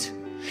 friend.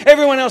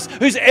 Everyone else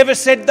who's ever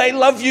said they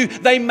love you,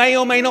 they may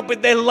or may not,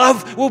 but their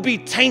love will be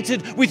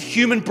tainted with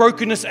human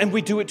brokenness, and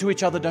we do it to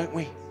each other, don't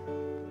we?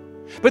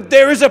 But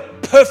there is a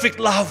perfect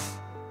love.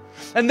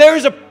 And there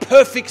is a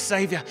perfect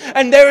Savior.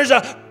 And there is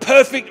a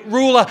perfect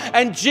ruler.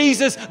 And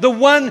Jesus, the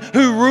one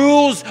who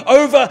rules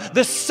over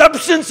the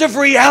substance of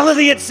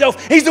reality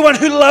itself, he's the one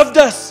who loved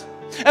us.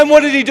 And what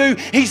did he do?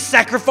 He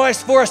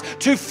sacrificed for us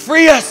to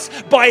free us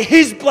by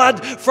his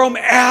blood from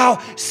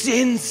our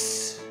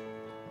sins.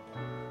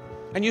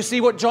 And you see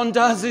what John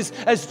does is,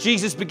 as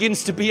Jesus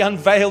begins to be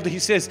unveiled, he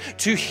says,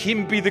 to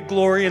him be the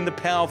glory and the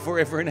power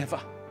forever and ever.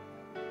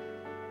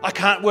 I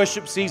can't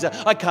worship Caesar.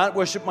 I can't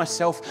worship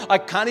myself. I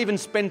can't even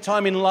spend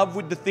time in love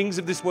with the things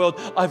of this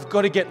world. I've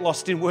got to get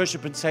lost in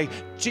worship and say,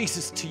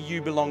 Jesus, to you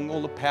belong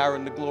all the power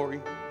and the glory.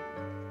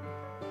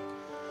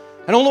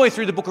 And all the way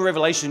through the book of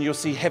Revelation, you'll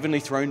see heavenly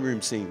throne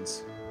room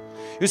scenes.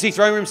 You see,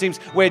 throne room seems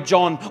where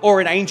John or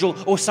an angel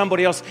or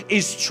somebody else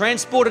is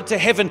transported to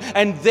heaven,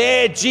 and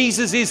there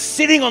Jesus is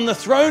sitting on the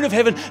throne of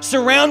heaven,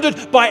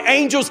 surrounded by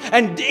angels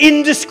and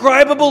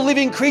indescribable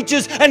living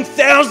creatures and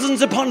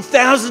thousands upon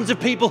thousands of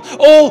people,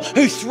 all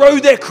who throw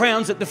their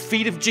crowns at the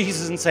feet of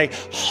Jesus and say,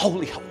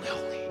 "Holy, holy, holy."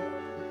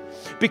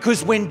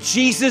 Because when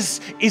Jesus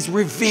is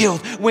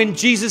revealed, when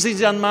Jesus is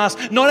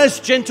unmasked, not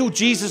as gentle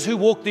Jesus who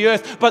walked the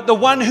earth, but the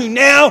one who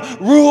now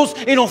rules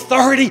in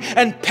authority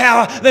and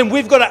power, then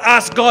we've got to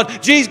ask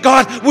God, "Geez,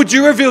 God, would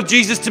you reveal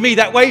Jesus to me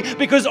that way?"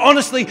 Because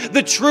honestly,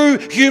 the true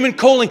human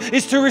calling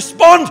is to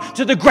respond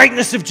to the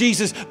greatness of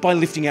Jesus by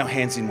lifting our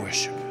hands in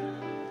worship.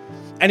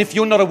 And if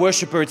you're not a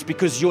worshiper, it's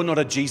because you're not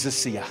a Jesus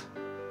seer.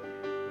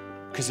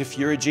 Because if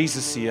you're a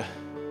Jesus seer,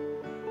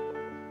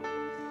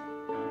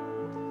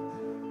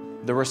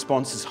 the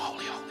response is,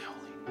 "Holy, holy,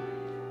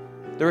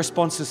 holy." The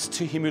response is,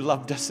 to him who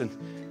loved us and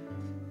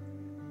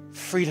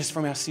freed us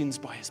from our sins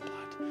by his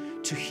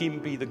blood. To him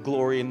be the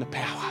glory and the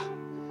power.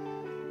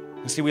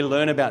 And see, we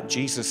learn about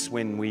Jesus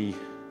when we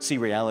see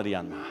reality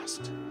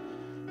unmasked.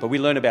 But we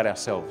learn about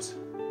ourselves.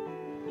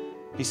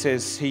 He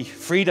says he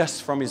freed us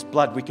from his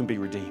blood, we can be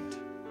redeemed.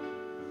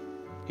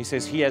 He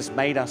says he has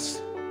made us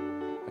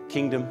a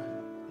kingdom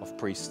of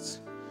priests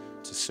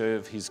to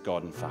serve his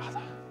God and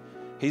Father.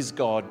 His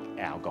God,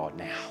 our God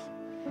now.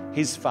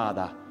 His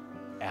Father,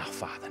 our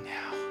Father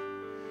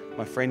now.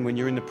 My friend, when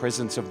you're in the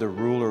presence of the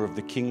ruler of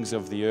the kings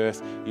of the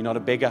earth, you're not a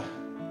beggar.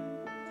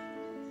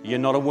 You're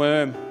not a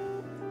worm.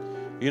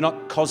 You're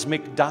not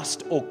cosmic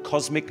dust or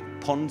cosmic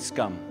pond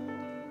scum.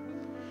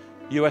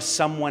 You are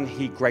someone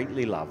he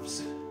greatly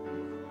loves.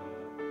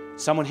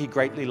 Someone he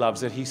greatly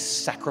loves, that he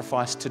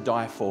sacrificed to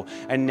die for.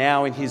 And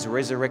now in his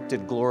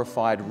resurrected,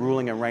 glorified,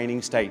 ruling and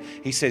reigning state,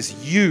 he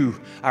says,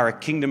 you are a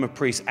kingdom of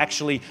priests.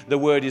 Actually, the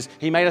word is,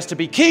 he made us to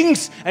be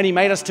kings and he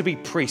made us to be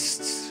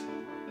priests.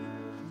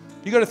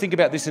 You've got to think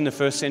about this in the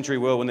first century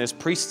world when there's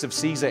priests of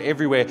Caesar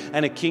everywhere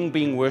and a king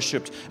being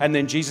worshipped. And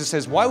then Jesus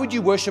says, why would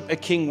you worship a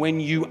king when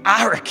you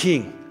are a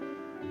king?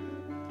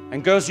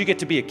 And girls, you get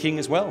to be a king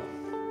as well.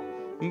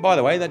 And by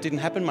the way, that didn't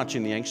happen much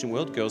in the ancient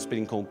world, girls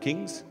being called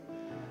kings.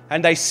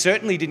 And they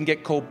certainly didn't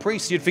get called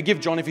priests. You'd forgive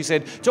John if he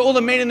said, to all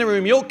the men in the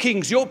room, you're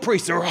kings, you're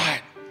priests, all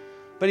right.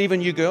 But even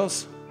you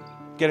girls,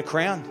 get a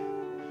crown.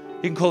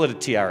 You can call it a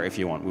tiara if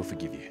you want, we'll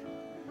forgive you.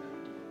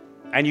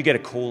 And you get a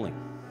calling.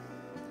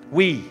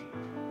 We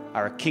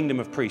are a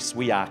kingdom of priests.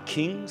 We are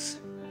kings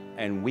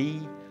and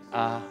we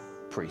are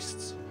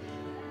priests.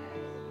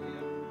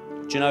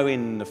 Do you know,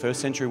 in the first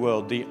century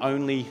world, the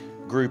only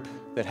group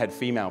that had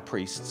female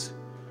priests,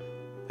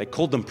 they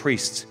called them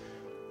priests,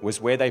 was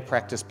where they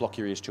practiced block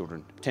your ears,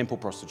 children, temple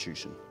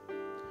prostitution.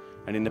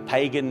 And in the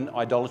pagan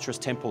idolatrous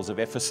temples of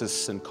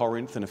Ephesus and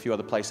Corinth and a few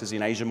other places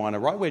in Asia Minor,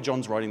 right where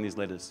John's writing these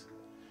letters,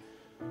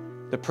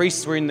 the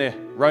priests were in the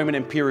Roman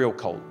imperial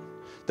cult.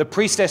 The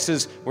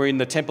priestesses were in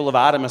the temple of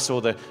Artemis or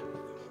the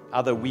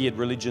other weird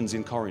religions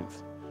in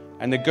Corinth.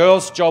 And the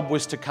girl's job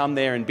was to come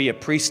there and be a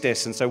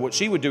priestess. And so what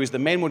she would do is the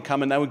men would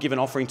come and they would give an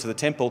offering to the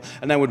temple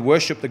and they would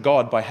worship the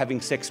god by having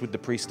sex with the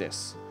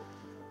priestess.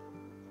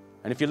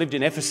 And if you lived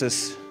in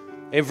Ephesus,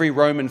 every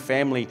Roman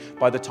family,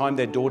 by the time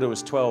their daughter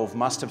was 12,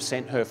 must have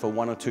sent her for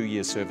 1 or 2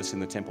 years service in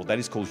the temple. That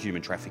is called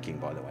human trafficking,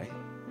 by the way.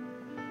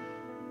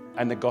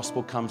 And the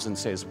gospel comes and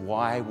says,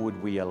 why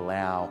would we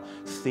allow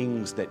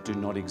things that do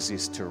not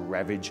exist to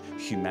ravage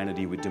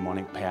humanity with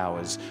demonic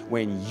powers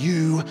when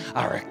you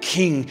are a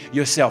king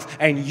yourself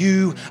and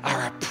you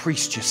are a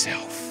priest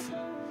yourself?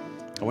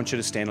 I want you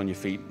to stand on your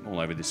feet all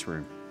over this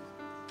room.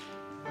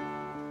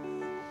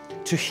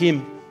 To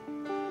him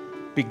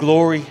be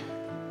glory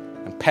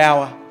and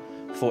power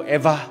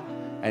forever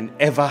and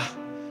ever.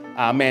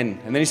 Amen.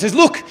 And then he says,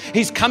 look,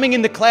 he's coming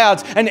in the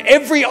clouds and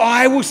every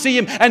eye will see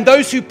him and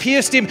those who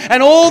pierced him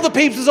and all the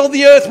peoples of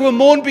the earth will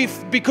mourn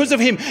because of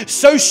him.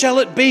 So shall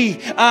it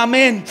be.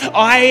 Amen.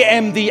 I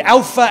am the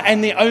Alpha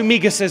and the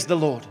Omega, says the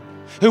Lord,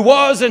 who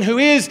was and who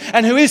is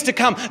to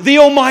come, the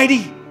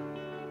Almighty.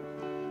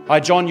 I,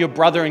 John, your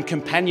brother and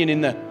companion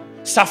in the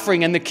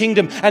suffering and the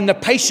kingdom and the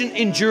patient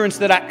endurance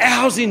that are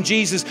ours in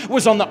Jesus,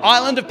 was on the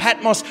island of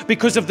Patmos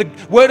because of the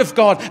word of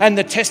God and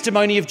the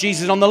testimony of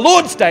Jesus. On the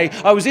Lord's day,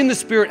 I was in the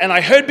Spirit and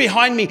I heard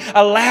behind me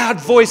a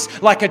loud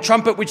voice like a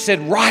trumpet which said,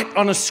 write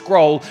on a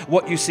scroll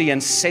what you see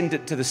and send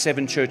it to the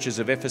 7 churches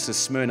of Ephesus,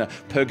 Smyrna,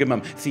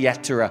 Pergamum,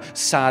 Thyatira,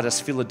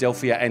 Sardis,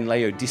 Philadelphia and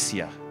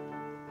Laodicea.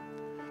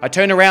 I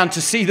turned around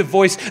to see the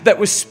voice that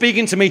was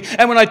speaking to me.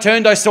 And when I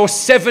turned, I saw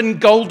 7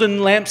 golden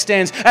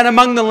lampstands. And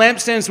among the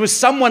lampstands was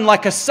someone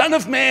like a son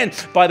of man.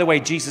 By the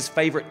way, Jesus'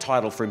 favorite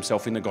title for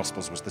himself in the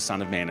Gospels was the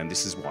Son of Man. And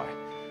this is why.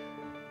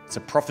 It's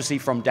a prophecy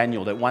from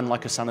Daniel that one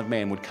like a son of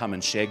man would come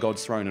and share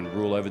God's throne and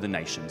rule over the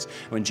nations.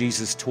 When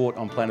Jesus taught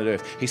on planet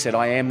Earth, he said,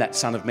 I am that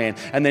son of man.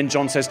 And then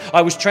John says,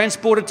 I was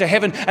transported to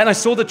heaven and I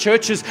saw the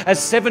churches as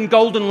 7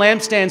 golden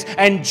lampstands.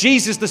 And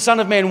Jesus, the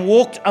Son of Man,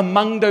 walked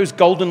among those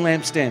golden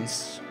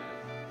lampstands.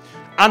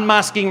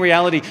 Unmasking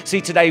reality. See,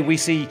 today we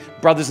see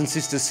brothers and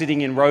sisters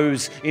sitting in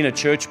rows in a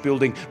church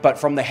building, but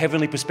from the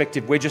heavenly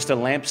perspective, we're just a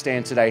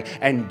lampstand today,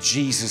 and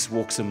Jesus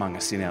walks among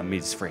us in our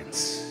midst,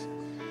 friends.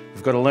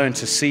 We've got to learn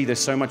to see there's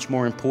so much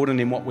more important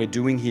in what we're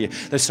doing here.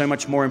 There's so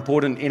much more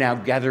important in our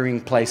gathering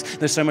place.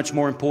 There's so much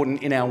more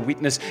important in our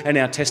witness and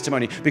our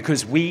testimony,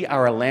 because we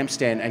are a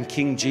lampstand and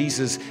King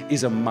Jesus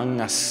is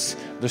among us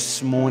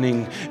this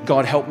morning.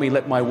 God, help me,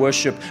 let my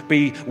worship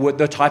be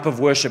the type of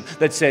worship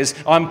that says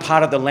I'm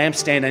part of the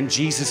lampstand and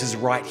Jesus is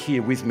right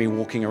here with me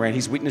walking around.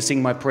 He's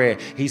witnessing my prayer.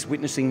 He's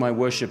witnessing my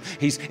worship.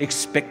 He's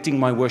expecting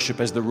my worship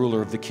as the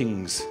ruler of the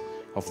kings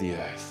of the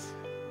earth.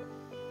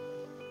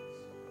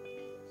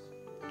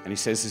 And he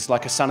says, he's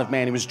like a son of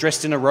man. He was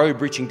dressed in a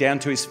robe reaching down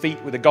to his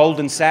feet with a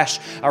golden sash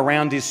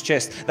around his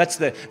chest. That's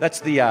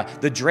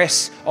the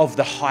dress of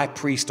the high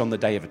priest on the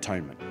Day of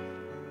Atonement.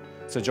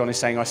 So John is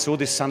saying, I saw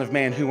this son of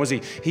man. Who was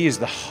he? He is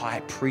the high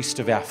priest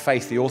of our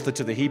faith. The author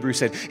to the Hebrews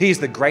said, he is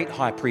the great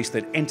high priest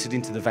that entered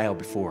into the veil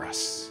before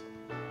us.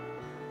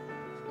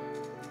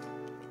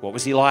 What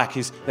was he like?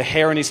 The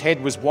hair on his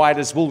head was white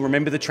as wool.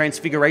 Remember the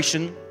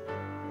transfiguration?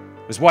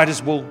 It was white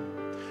as wool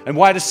and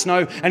white as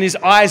snow, and his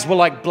eyes were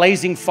like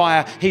blazing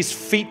fire. His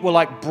feet were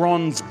like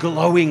bronze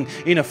glowing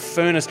in a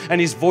furnace, and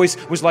his voice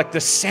was like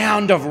the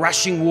sound of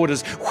rushing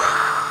waters.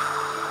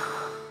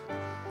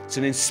 It's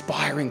an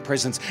inspiring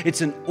presence.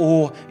 It's an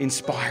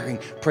awe-inspiring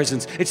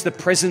presence. It's the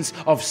presence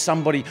of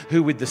somebody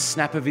who, with the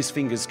snap of his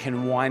fingers,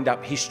 can wind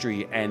up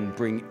history and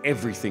bring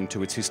everything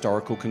to its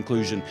historical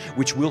conclusion,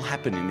 which will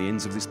happen in the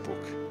ends of this book.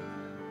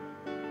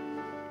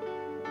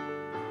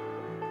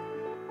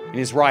 In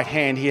his right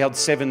hand, he held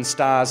 7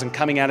 stars, and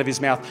coming out of his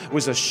mouth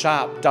was a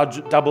sharp,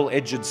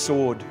 double-edged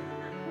sword.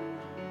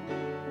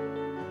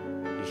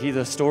 You hear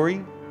the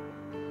story?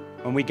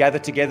 When we gather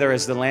together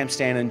as the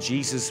lampstand and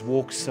Jesus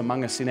walks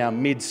among us in our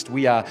midst,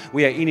 we are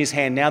in his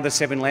hand. Now the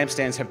 7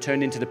 lampstands have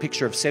turned into the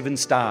picture of 7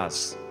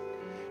 stars.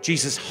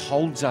 Jesus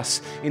holds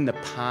us in the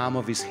palm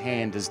of his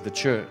hand as the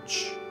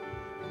church.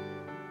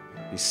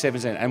 His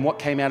 7, and what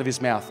came out of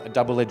his mouth? A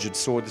double-edged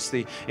sword. It's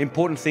the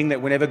important thing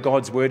that whenever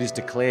God's word is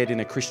declared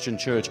in a Christian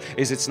church,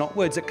 is it's not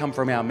words that come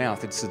from our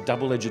mouth. It's a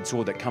double-edged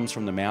sword that comes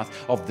from the mouth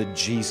of the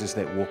Jesus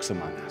that walks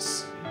among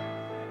us.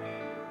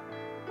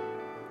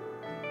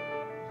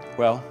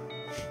 Well,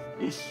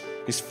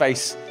 his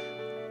face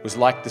was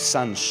like the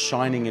sun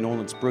shining in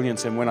all its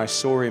brilliance, and when I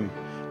saw him,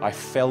 I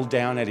fell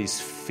down at his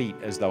feet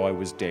as though I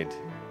was dead.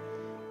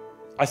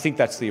 I think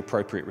that's the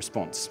appropriate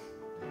response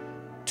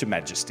to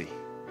majesty.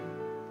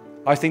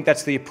 I think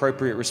that's the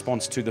appropriate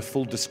response to the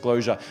full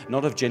disclosure,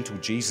 not of gentle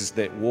Jesus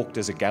that walked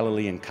as a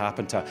Galilean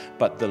carpenter,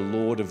 but the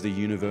Lord of the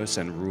universe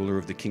and ruler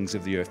of the kings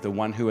of the earth, the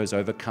one who has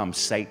overcome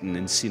Satan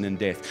and sin and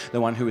death,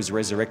 the one who is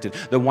resurrected,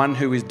 the one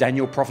who is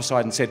Daniel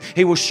prophesied and said,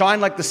 he will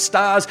shine like the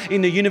stars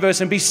in the universe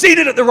and be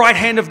seated at the right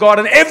hand of God,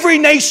 and every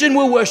nation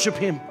will worship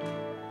him.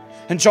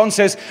 And John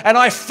says, and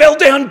I fell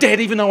down dead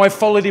even though I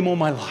followed him all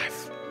my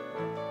life.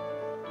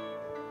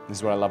 This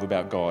is what I love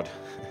about God.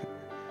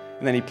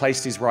 And then he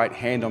placed his right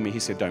hand on me. He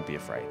said, don't be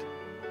afraid.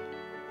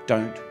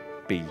 Don't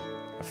be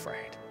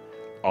afraid.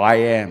 I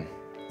am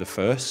the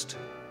first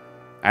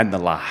and the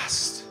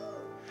last.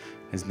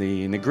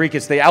 In the Greek,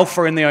 it's the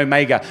Alpha and the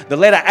Omega. The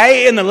letter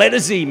A and the letter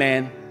Z,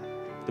 man.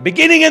 The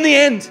beginning and the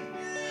end.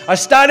 I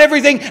start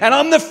everything and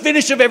I'm the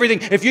finish of everything.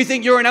 If you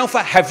think you're an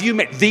alpha, have you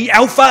met the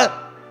alpha?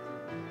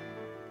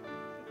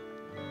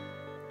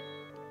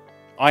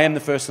 I am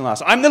the first and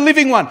last. I'm the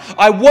living one.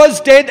 I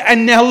was dead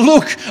and now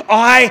look,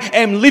 I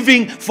am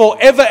living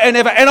forever and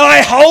ever. And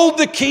I hold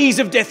the keys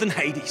of death and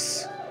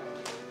Hades.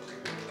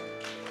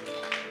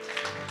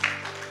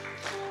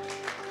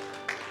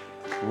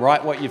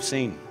 Write what you've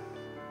seen.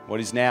 What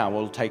is now,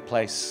 what will take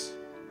place,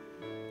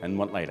 and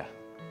what later.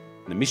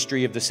 The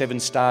mystery of the 7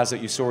 stars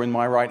that you saw in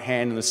my right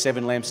hand and the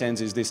 7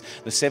 lampstands is this.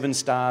 The 7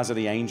 stars are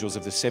the angels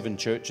of the 7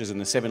 churches, and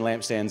the 7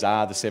 lampstands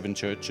are the 7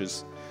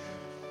 churches.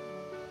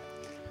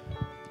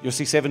 You'll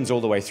see 7s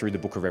all the way through the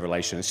book of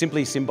Revelation. It's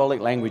simply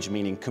symbolic language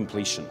meaning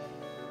completion.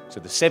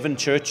 So the 7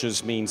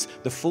 churches means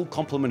the full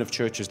complement of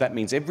churches. That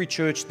means every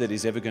church that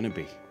is ever going to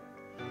be.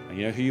 And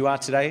you know who you are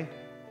today?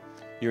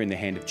 You're in the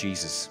hand of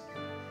Jesus.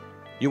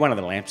 You're one of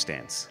the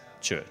lampstands,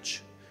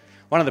 church.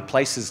 One of the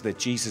places that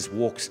Jesus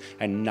walks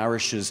and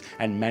nourishes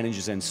and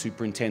manages and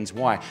superintends.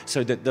 Why?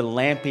 So that the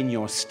lamp in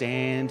your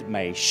stand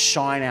may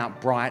shine out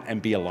bright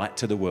and be a light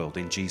to the world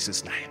in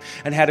Jesus' name.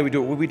 And how do we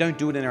do it? Well, we don't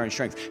do it in our own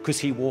strength because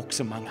he walks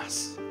among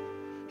us.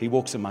 He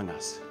walks among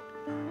us.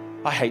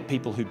 I hate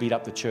people who beat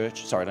up the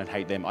church. Sorry, I don't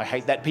hate them. I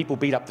hate that people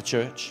beat up the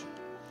church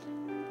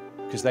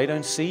because they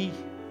don't see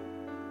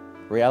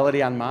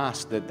reality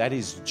unmasked, that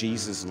is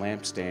Jesus'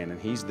 lampstand, and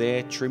he's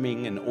there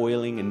trimming and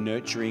oiling and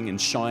nurturing and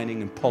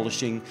shining and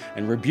polishing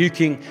and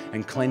rebuking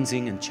and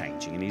cleansing and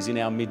changing, and he's in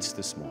our midst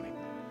this morning.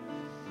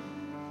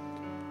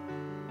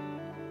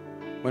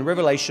 When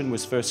Revelation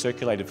was first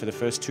circulated for the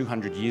first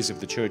 200 years of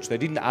the church, they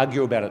didn't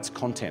argue about its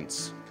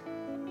contents.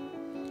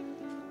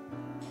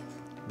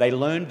 They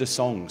learned the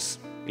songs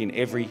in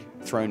every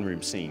throne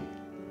room scene,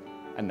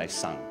 and they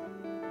sung.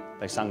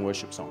 They sung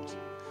worship songs.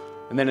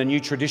 And then a new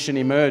tradition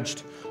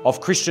emerged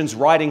of Christians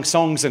writing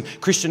songs and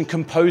Christian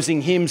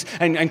composing hymns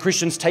and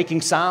Christians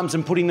taking psalms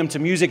and putting them to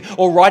music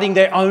or writing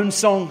their own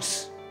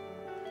songs.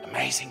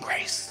 Amazing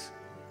grace,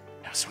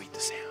 how sweet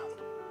the sound.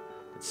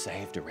 that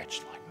saved a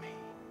wretch like me.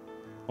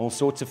 All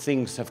sorts of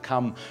things have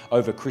come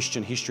over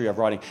Christian history of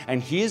writing.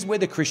 And here's where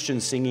the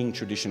Christian singing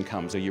tradition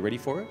comes. Are you ready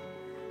for it?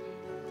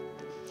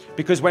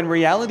 Because when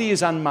reality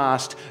is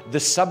unmasked, the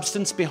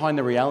substance behind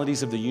the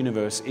realities of the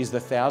universe is the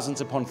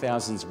thousands upon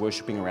thousands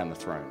worshipping around the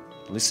throne.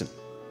 Listen,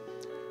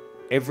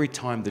 every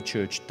time the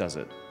church does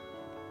it,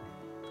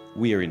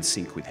 we are in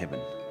sync with heaven.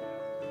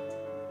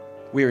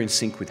 We are in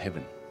sync with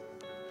heaven.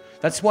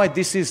 That's why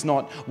this is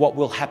not what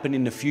will happen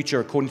in the future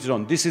according to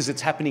Don.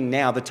 It's happening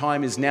now. The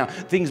time is now.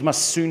 Things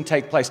must soon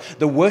take place.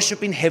 The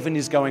worship in heaven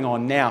is going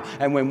on now.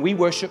 And when we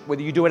worship,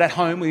 whether you do it at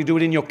home, whether you do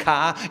it in your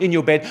car, in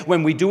your bed,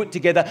 when we do it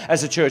together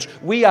as a church,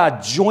 we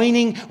are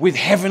joining with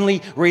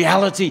heavenly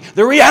reality,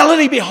 the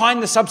reality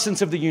behind the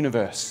substance of the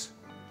universe.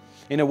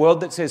 In a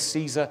world that says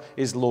Caesar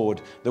is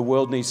Lord, the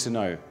world needs to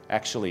know,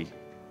 actually,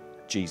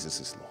 Jesus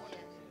is Lord.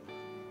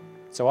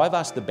 So I've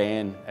asked the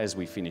band as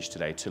we finish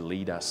today to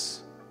lead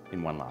us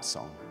in one last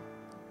song.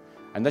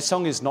 And this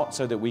song is not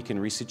so that we can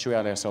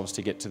resituate ourselves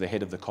to get to the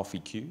head of the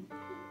coffee queue.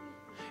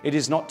 It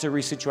is not to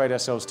resituate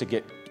ourselves to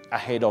get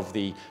ahead of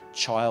the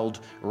child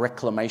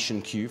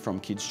reclamation queue from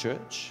Kids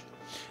Church.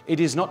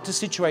 It is not to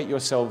situate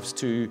yourselves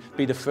to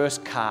be the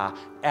first car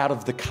out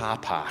of the car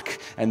park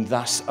and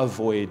thus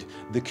avoid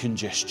the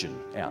congestion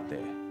out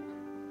there.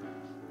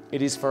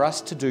 It is for us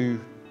to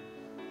do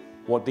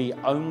what the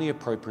only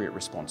appropriate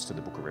response to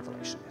the book of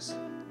Revelation is.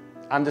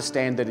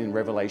 Understand that in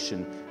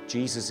Revelation,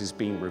 Jesus is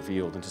being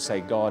revealed, and to say,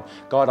 God,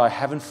 I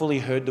haven't fully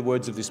heard the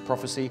words of this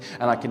prophecy,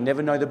 and I can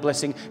never know the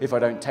blessing if I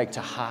don't take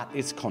to heart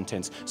its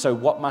contents. So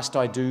what must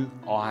I do?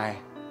 I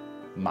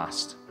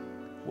must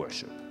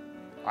worship.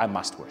 I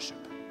must worship.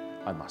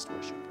 I must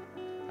worship.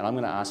 And I'm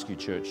going to ask you,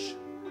 church,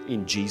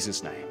 in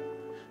Jesus' name,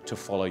 to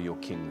follow your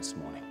King this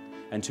morning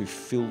and to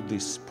fill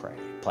this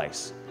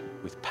place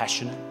with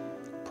passionate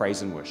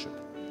praise and worship,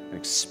 an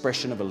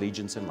expression of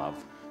allegiance and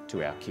love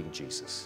to our King Jesus.